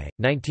Zvi,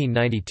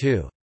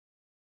 1992.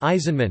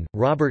 Eisenman,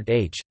 Robert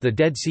H., The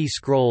Dead Sea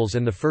Scrolls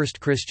and the First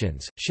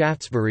Christians,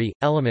 Shaftesbury,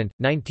 Element,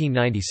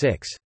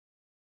 1996.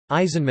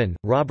 Eisenman,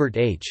 Robert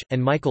H.,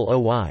 and Michael O.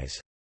 Wise.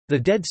 The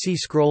Dead Sea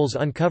Scrolls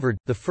Uncovered,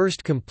 the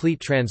first complete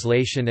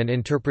translation and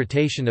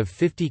interpretation of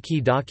 50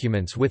 key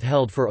documents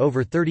withheld for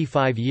over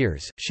 35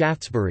 years,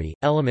 Shaftesbury,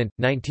 Element,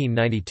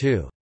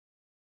 1992.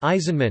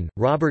 Eisenman,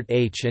 Robert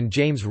H. and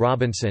James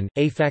Robinson,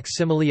 A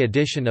Facsimile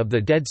Edition of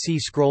the Dead Sea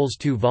Scrolls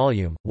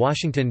 2-volume,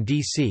 Washington,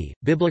 D.C.,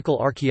 Biblical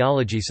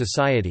Archaeology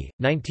Society,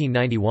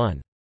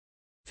 1991.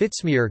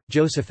 Fitzmere,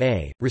 Joseph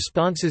A.,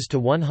 Responses to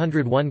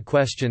 101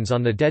 Questions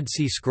on the Dead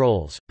Sea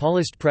Scrolls,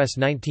 Paulist Press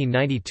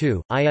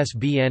 1992,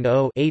 ISBN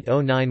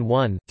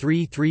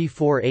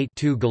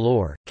 0-8091-33482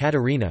 Galore,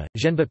 Katerina,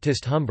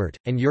 Jean-Baptiste Humbert,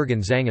 and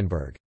Jürgen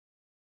Zangenberg.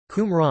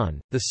 Qumran,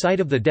 The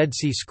Site of the Dead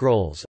Sea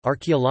Scrolls,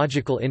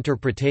 Archaeological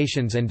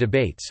Interpretations and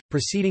Debates,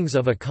 Proceedings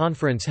of a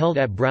Conference held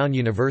at Brown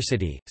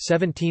University,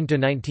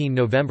 17–19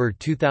 November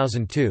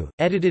 2002,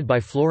 edited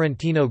by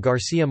Florentino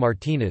Garcia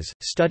Martinez,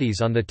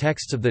 Studies on the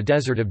Texts of the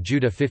Desert of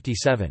Judah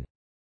 57.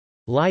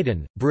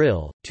 Leiden,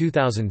 Brill,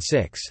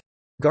 2006.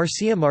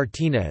 Garcia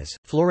Martinez,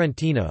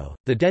 Florentino,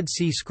 The Dead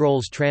Sea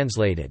Scrolls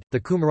Translated,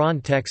 The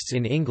Qumran Texts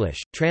in English,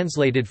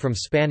 translated from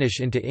Spanish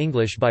into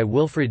English by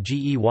Wilfred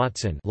G. E.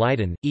 Watson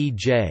Leiden, E.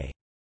 J.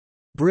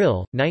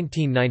 Brill,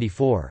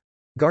 1994.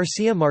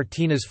 Garcia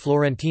Martinez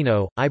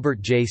Florentino,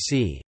 Ibert J.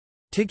 C.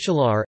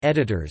 Tigchalar,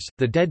 editors,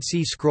 The Dead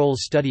Sea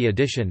Scrolls Study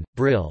Edition,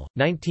 Brill,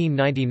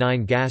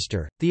 1999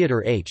 Gaster,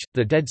 Theodore H.,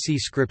 The Dead Sea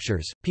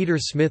Scriptures, Peter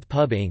Smith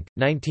Pub Inc.,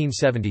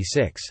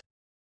 1976.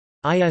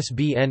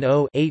 ISBN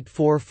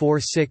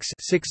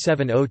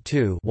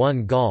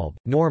 0-8446-6702-1 Galb,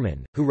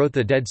 Norman, Who Wrote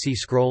the Dead Sea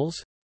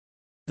Scrolls?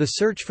 The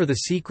Search for the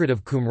Secret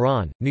of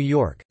Qumran, New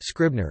York,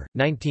 Scribner,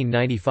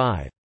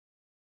 1995.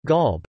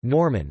 Galb,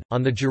 Norman,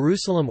 On the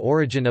Jerusalem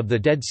Origin of the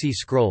Dead Sea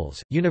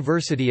Scrolls,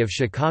 University of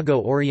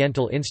Chicago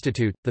Oriental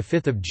Institute,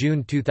 5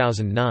 June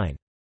 2009.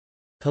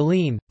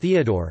 Helene,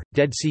 Theodore,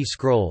 Dead Sea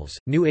Scrolls,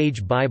 New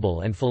Age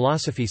Bible and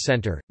Philosophy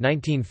Center,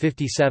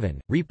 1957,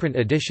 reprint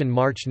edition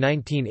March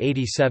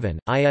 1987,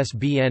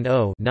 ISBN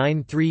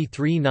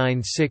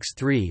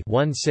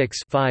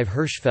 0-933963-16-5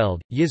 Hirschfeld,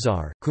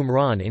 Yizar,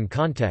 Qumran in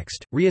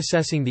Context,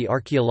 Reassessing the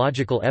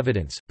Archaeological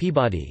Evidence,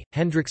 Peabody,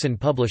 Hendrickson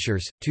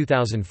Publishers,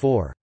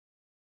 2004.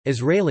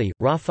 Israeli,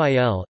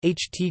 Raphael,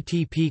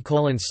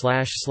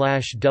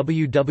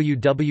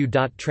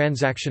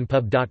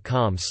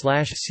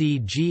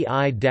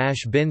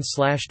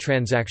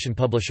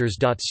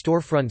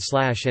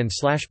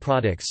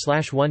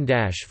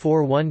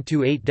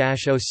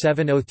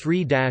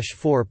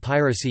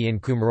 Piracy in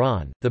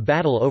Qumran, The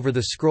Battle Over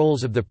the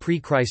Scrolls of the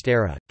Pre-Christ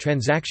Era,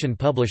 Transaction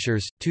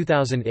Publishers,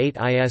 2008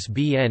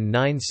 ISBN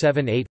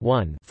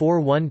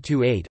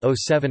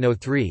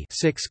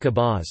 978-1-4128-0703-6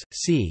 Kabaz,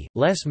 C.,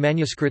 Les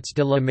Manuscrits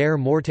de la mer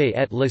morte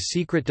et le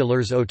secret de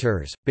leurs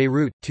auteurs,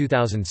 Beirut,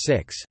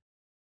 2006.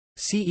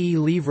 Ce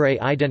livre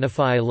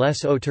identifie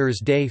les auteurs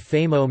des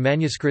fameux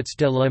manuscrits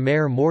de la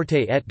mer morte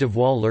et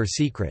dévoile leur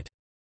secret.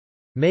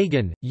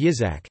 Megan,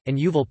 Yitzhak, and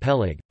Yuval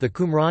Peleg, The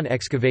Qumran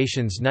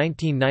Excavations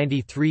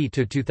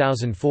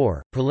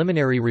 1993–2004,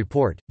 Preliminary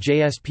Report,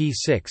 JSP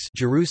 6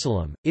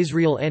 Jerusalem,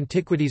 Israel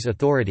Antiquities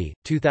Authority,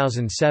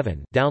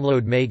 2007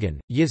 Download Megan,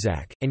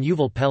 Yitzhak, and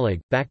Yuval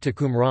Peleg, Back to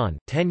Qumran,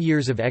 10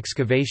 Years of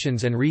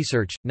Excavations and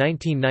Research,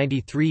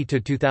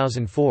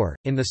 1993–2004,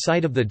 In the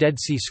Site of the Dead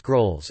Sea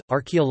Scrolls,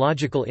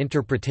 Archaeological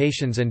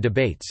Interpretations and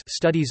Debates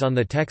Studies on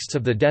the Texts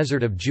of the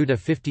Desert of Judah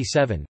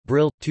 57,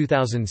 Brill,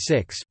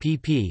 2006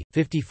 pp.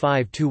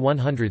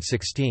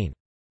 55–116.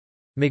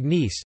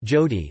 McNeice,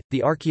 Jody,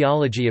 The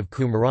Archaeology of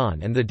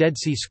Qumran and the Dead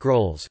Sea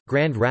Scrolls,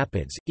 Grand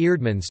Rapids,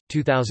 Eerdmans,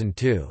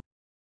 2002.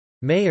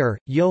 Mayer,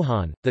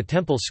 Johann, The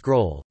Temple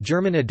Scroll,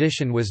 German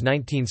edition was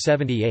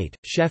 1978,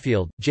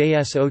 Sheffield,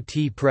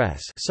 JSOT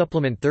Press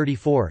Supplement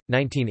 34,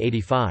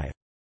 1985.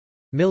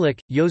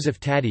 Milik, Joseph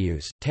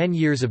Tadeusz, 10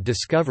 Years of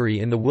Discovery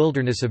in the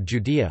Wilderness of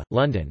Judea,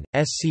 London,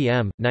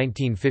 SCM,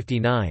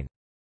 1959.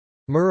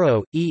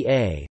 Murrow, E.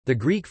 A., The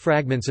Greek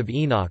Fragments of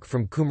Enoch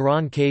from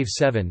Qumran Cave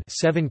 7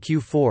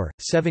 7Q4,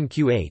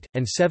 7Q8,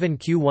 and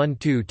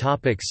 7Q12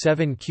 Topic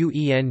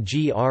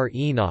 7Qengr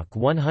Enoch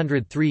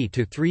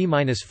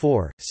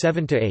 103-3-4,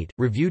 7-8,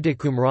 Revue de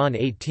Qumran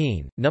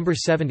 18, No.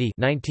 70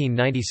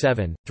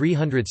 1997,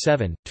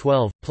 307,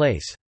 12,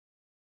 place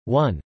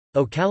 1.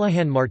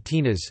 O'Callaghan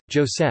Martínez,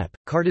 Josep,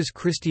 Cartas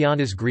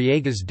Cristianas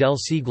Griegas del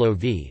Siglo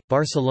V,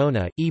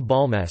 Barcelona, E.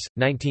 Balmes,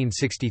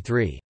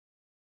 1963.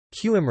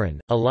 Qumran,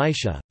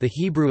 Elisha, The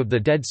Hebrew of the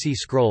Dead Sea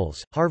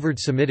Scrolls, Harvard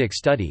Semitic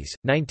Studies,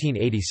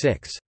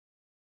 1986.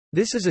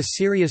 This is a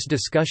serious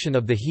discussion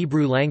of the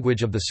Hebrew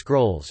language of the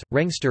scrolls.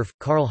 Rengstorff,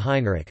 Karl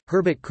Heinrich,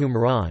 Herbert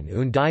Qumran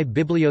und die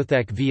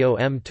Bibliothek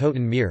vom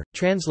Toten Meer,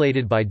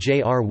 translated by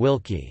J. R.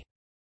 Wilkie.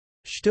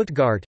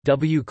 Stuttgart,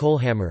 W.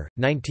 Kohlhammer,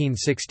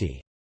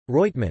 1960.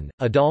 Reutemann,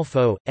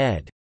 Adolfo,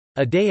 ed.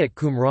 A Day at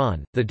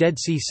Qumran, The Dead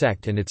Sea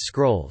Sect and Its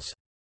Scrolls.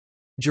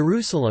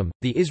 Jerusalem,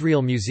 The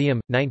Israel Museum,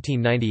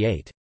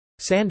 1998.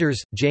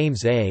 Sanders,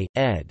 James A.,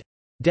 ed.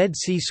 Dead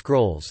Sea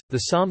Scrolls, The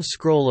Psalms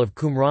Scroll of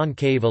Qumran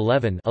Cave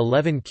 11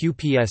 11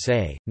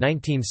 QPSA,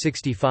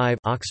 1965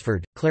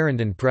 Oxford,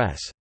 Clarendon Press.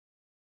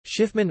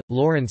 Schiffman,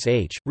 Lawrence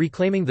H.,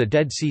 Reclaiming the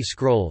Dead Sea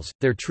Scrolls,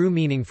 Their True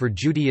Meaning for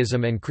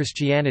Judaism and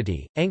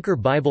Christianity, Anchor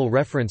Bible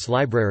Reference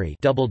Library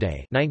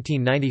Doubleday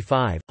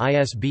 1995,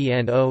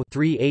 ISBN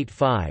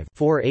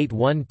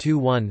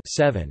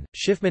 0-385-48121-7.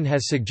 Schiffman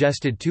has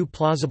suggested two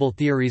plausible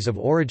theories of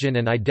origin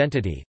and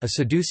identity, a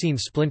Sadducean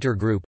splinter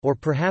group, or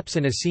perhaps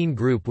an Essene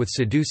group with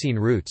Sadducean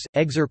roots.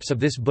 Excerpts of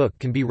this book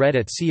can be read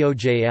at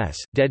COJS,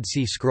 Dead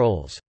Sea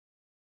Scrolls.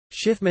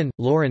 Schiffman,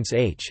 Lawrence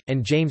H.,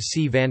 and James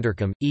C.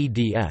 Vanderkam,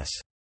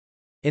 eds.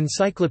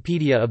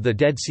 Encyclopedia of the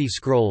Dead Sea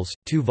Scrolls,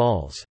 2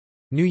 vols.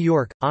 New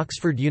York,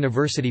 Oxford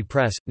University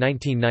Press,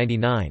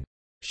 1999.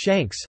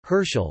 Shanks,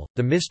 Herschel,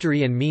 The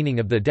Mystery and Meaning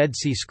of the Dead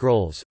Sea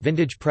Scrolls,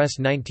 Vintage Press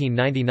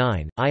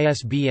 1999,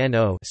 ISBN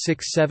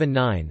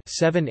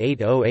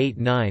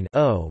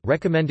 0-679-78089-0.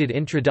 Recommended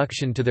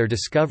Introduction to Their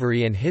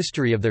Discovery and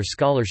History of Their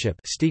Scholarship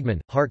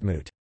Steegman,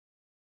 Hartmut.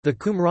 The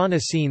Qumran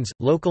Essenes,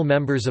 local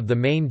members of the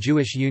main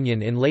Jewish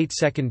Union in late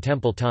Second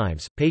Temple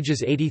times,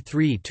 pages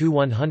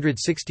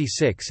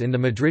 83–166 in the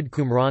Madrid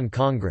Qumran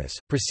Congress,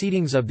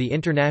 Proceedings of the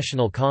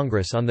International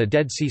Congress on the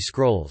Dead Sea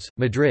Scrolls,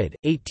 Madrid,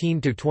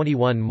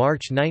 18–21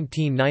 March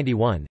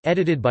 1991,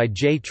 edited by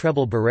J.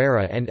 Treble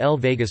Barrera and L.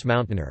 Vegas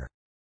Mountner.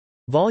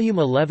 Volume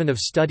 11 of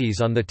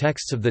Studies on the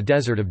Texts of the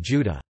Desert of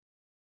Judah.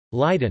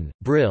 Leiden,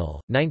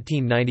 Brill,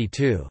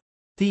 1992.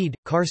 Thiede,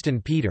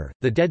 Karsten Peter,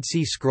 The Dead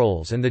Sea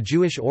Scrolls and the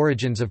Jewish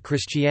Origins of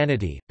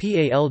Christianity,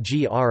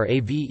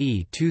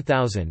 PALGRAVE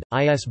 2000,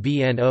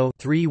 ISBN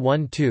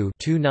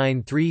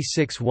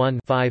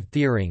 0-312-29361-5.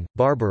 Thiering,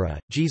 Barbara,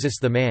 Jesus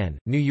the Man,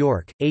 New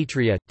York,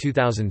 Atria,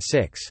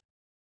 2006.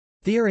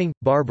 Thiering,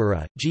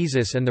 Barbara,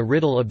 Jesus and the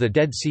Riddle of the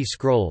Dead Sea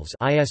Scrolls,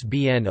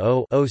 ISBN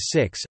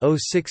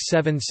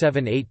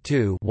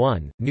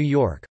 0-06-067782-1, New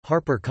York,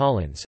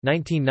 HarperCollins,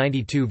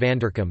 1992.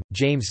 Vanderkam,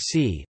 James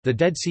C., The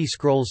Dead Sea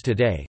Scrolls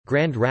Today,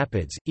 Grand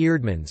Rapids,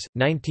 Eerdmans,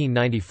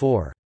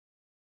 1994.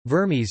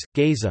 Vermes,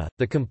 Geza,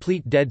 The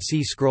Complete Dead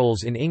Sea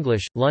Scrolls in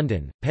English,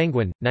 London,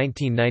 Penguin,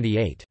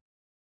 1998.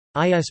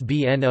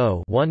 ISBN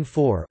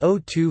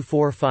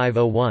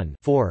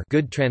 0-14-024501-4.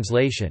 Good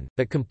translation,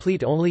 but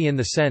complete only in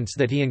the sense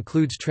that he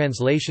includes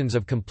translations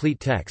of complete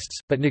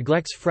texts, but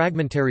neglects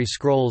fragmentary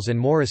scrolls and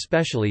more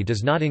especially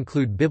does not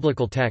include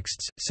biblical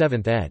texts.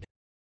 7th ed.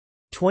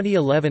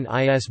 2011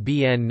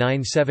 ISBN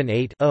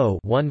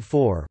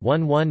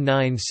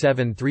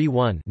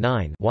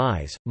 978-0-14-119731-9.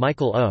 Wise,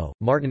 Michael O.,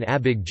 Martin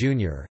Abig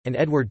Jr., and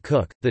Edward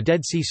Cook, The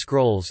Dead Sea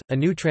Scrolls, A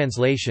New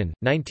Translation,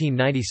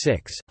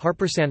 1996,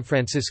 Harper San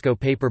Francisco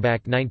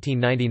Paperback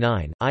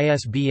 1999,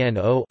 ISBN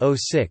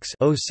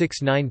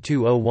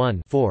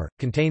 0-06-069201-4,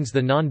 contains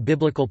the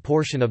non-biblical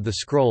portion of the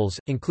scrolls,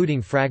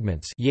 including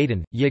fragments.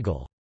 Yaden,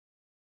 Yigal.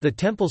 The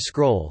Temple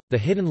Scroll, The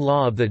Hidden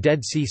Law of the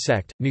Dead Sea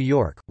Sect, New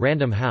York,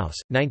 Random House,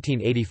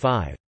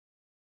 1985.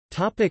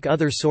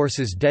 Other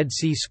sources. Dead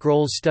Sea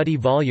Scrolls Study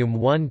Volume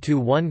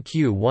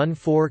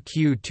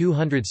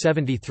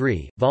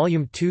 1–1Q14Q273,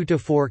 Volume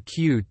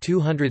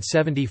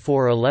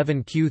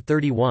 2–4Q274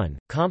 11Q31,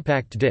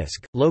 Compact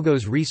Disc,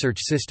 Logos Research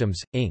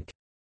Systems, Inc.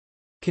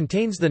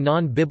 Contains the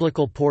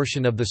non-biblical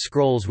portion of the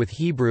scrolls with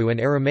Hebrew and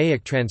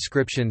Aramaic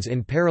transcriptions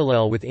in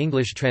parallel with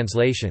English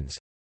translations.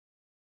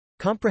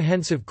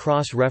 Comprehensive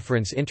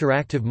Cross-Reference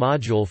Interactive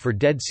Module for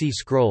Dead Sea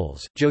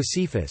Scrolls,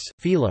 Josephus,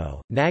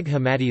 Philo, Nag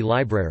Hammadi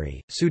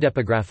Library,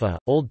 Pseudepigrapha,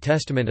 Old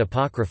Testament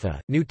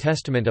Apocrypha, New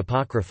Testament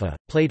Apocrypha,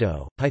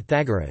 Plato,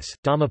 Pythagoras,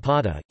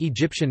 Dhammapada,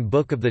 Egyptian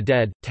Book of the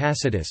Dead,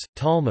 Tacitus,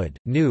 Talmud,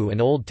 New and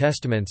Old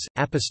Testaments,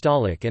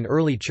 Apostolic and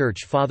Early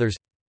Church Fathers.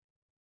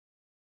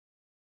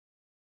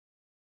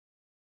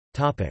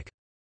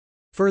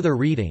 Further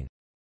reading.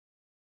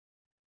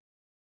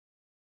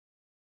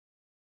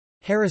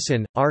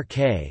 Harrison,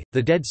 R.K.,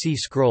 The Dead Sea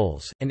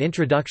Scrolls, An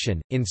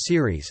Introduction, in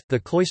series, The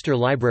Cloister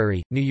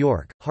Library, New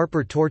York,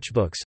 Harper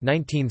Torchbooks,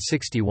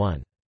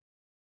 1961.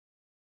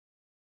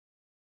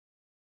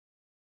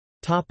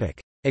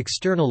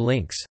 External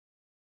links.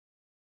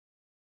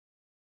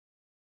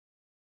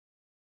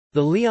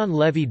 The Leon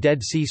Levy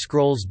Dead Sea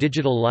Scrolls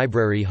Digital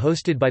Library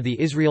hosted by the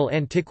Israel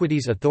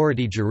Antiquities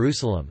Authority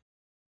Jerusalem.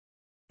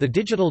 The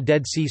Digital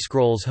Dead Sea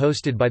Scrolls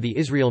hosted by the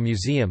Israel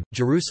Museum,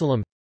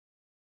 Jerusalem.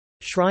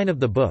 Shrine of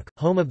the Book,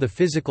 home of the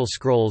physical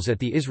scrolls at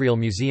the Israel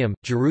Museum,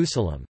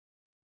 Jerusalem.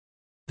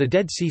 The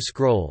Dead Sea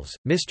Scrolls,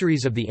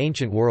 Mysteries of the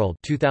Ancient World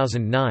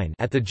 2009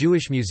 at the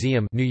Jewish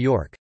Museum, New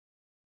York.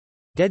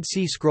 Dead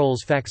Sea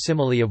Scrolls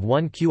facsimile of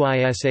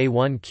 1QISA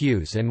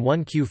 1Qs and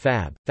 1Q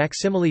Fab,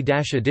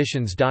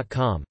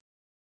 facsimile-editions.com.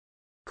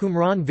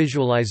 Qumran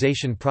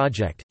Visualization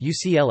Project,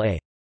 UCLA.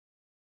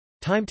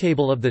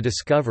 Timetable of the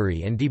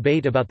discovery and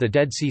debate about the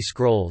Dead Sea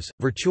Scrolls,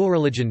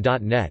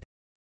 virtualreligion.net.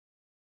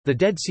 The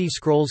Dead Sea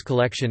Scrolls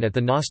collection at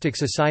the Gnostic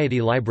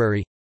Society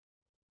Library.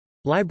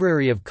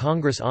 Library of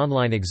Congress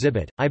online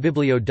exhibit,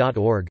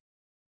 ibiblio.org.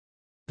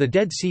 The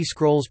Dead Sea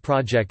Scrolls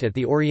Project at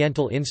the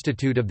Oriental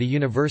Institute of the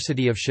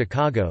University of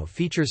Chicago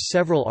features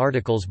several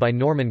articles by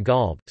Norman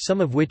Galb,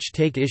 some of which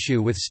take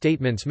issue with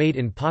statements made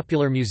in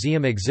popular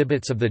museum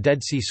exhibits of the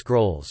Dead Sea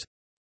Scrolls.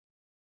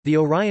 The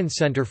Orion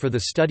Center for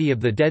the Study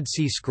of the Dead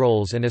Sea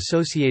Scrolls and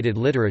Associated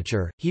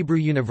Literature, Hebrew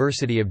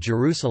University of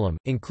Jerusalem,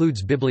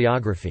 includes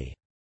bibliography.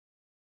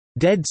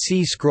 Dead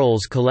Sea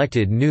Scrolls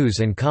Collected News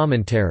and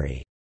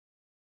Commentary.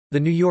 The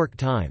New York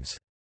Times.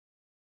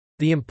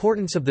 The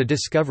importance of the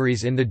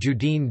discoveries in the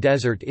Judean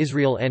Desert.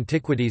 Israel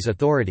Antiquities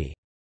Authority.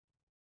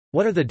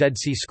 What are the Dead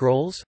Sea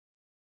Scrolls?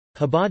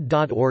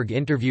 Chabad.org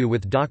interview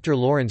with Dr.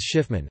 Lawrence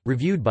Schiffman,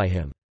 reviewed by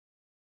him.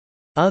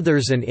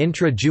 Others and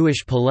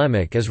intra-Jewish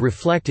polemic as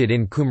reflected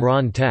in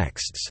Qumran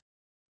texts.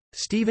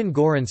 Stephen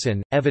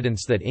Goranson,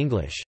 evidence that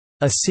English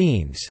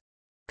Essenes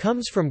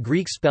comes from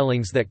Greek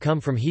spellings that come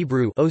from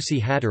Hebrew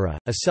osi hatara,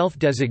 a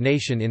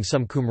self-designation in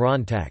some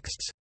Qumran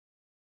texts.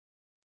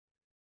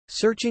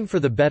 Searching for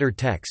the better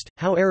text,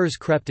 how errors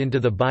crept into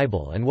the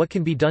Bible and what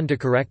can be done to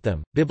correct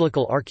them.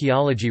 Biblical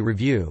Archaeology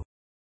Review.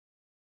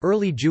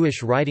 Early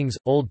Jewish writings,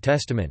 Old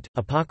Testament,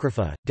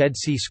 Apocrypha, Dead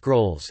Sea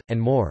Scrolls,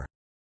 and more.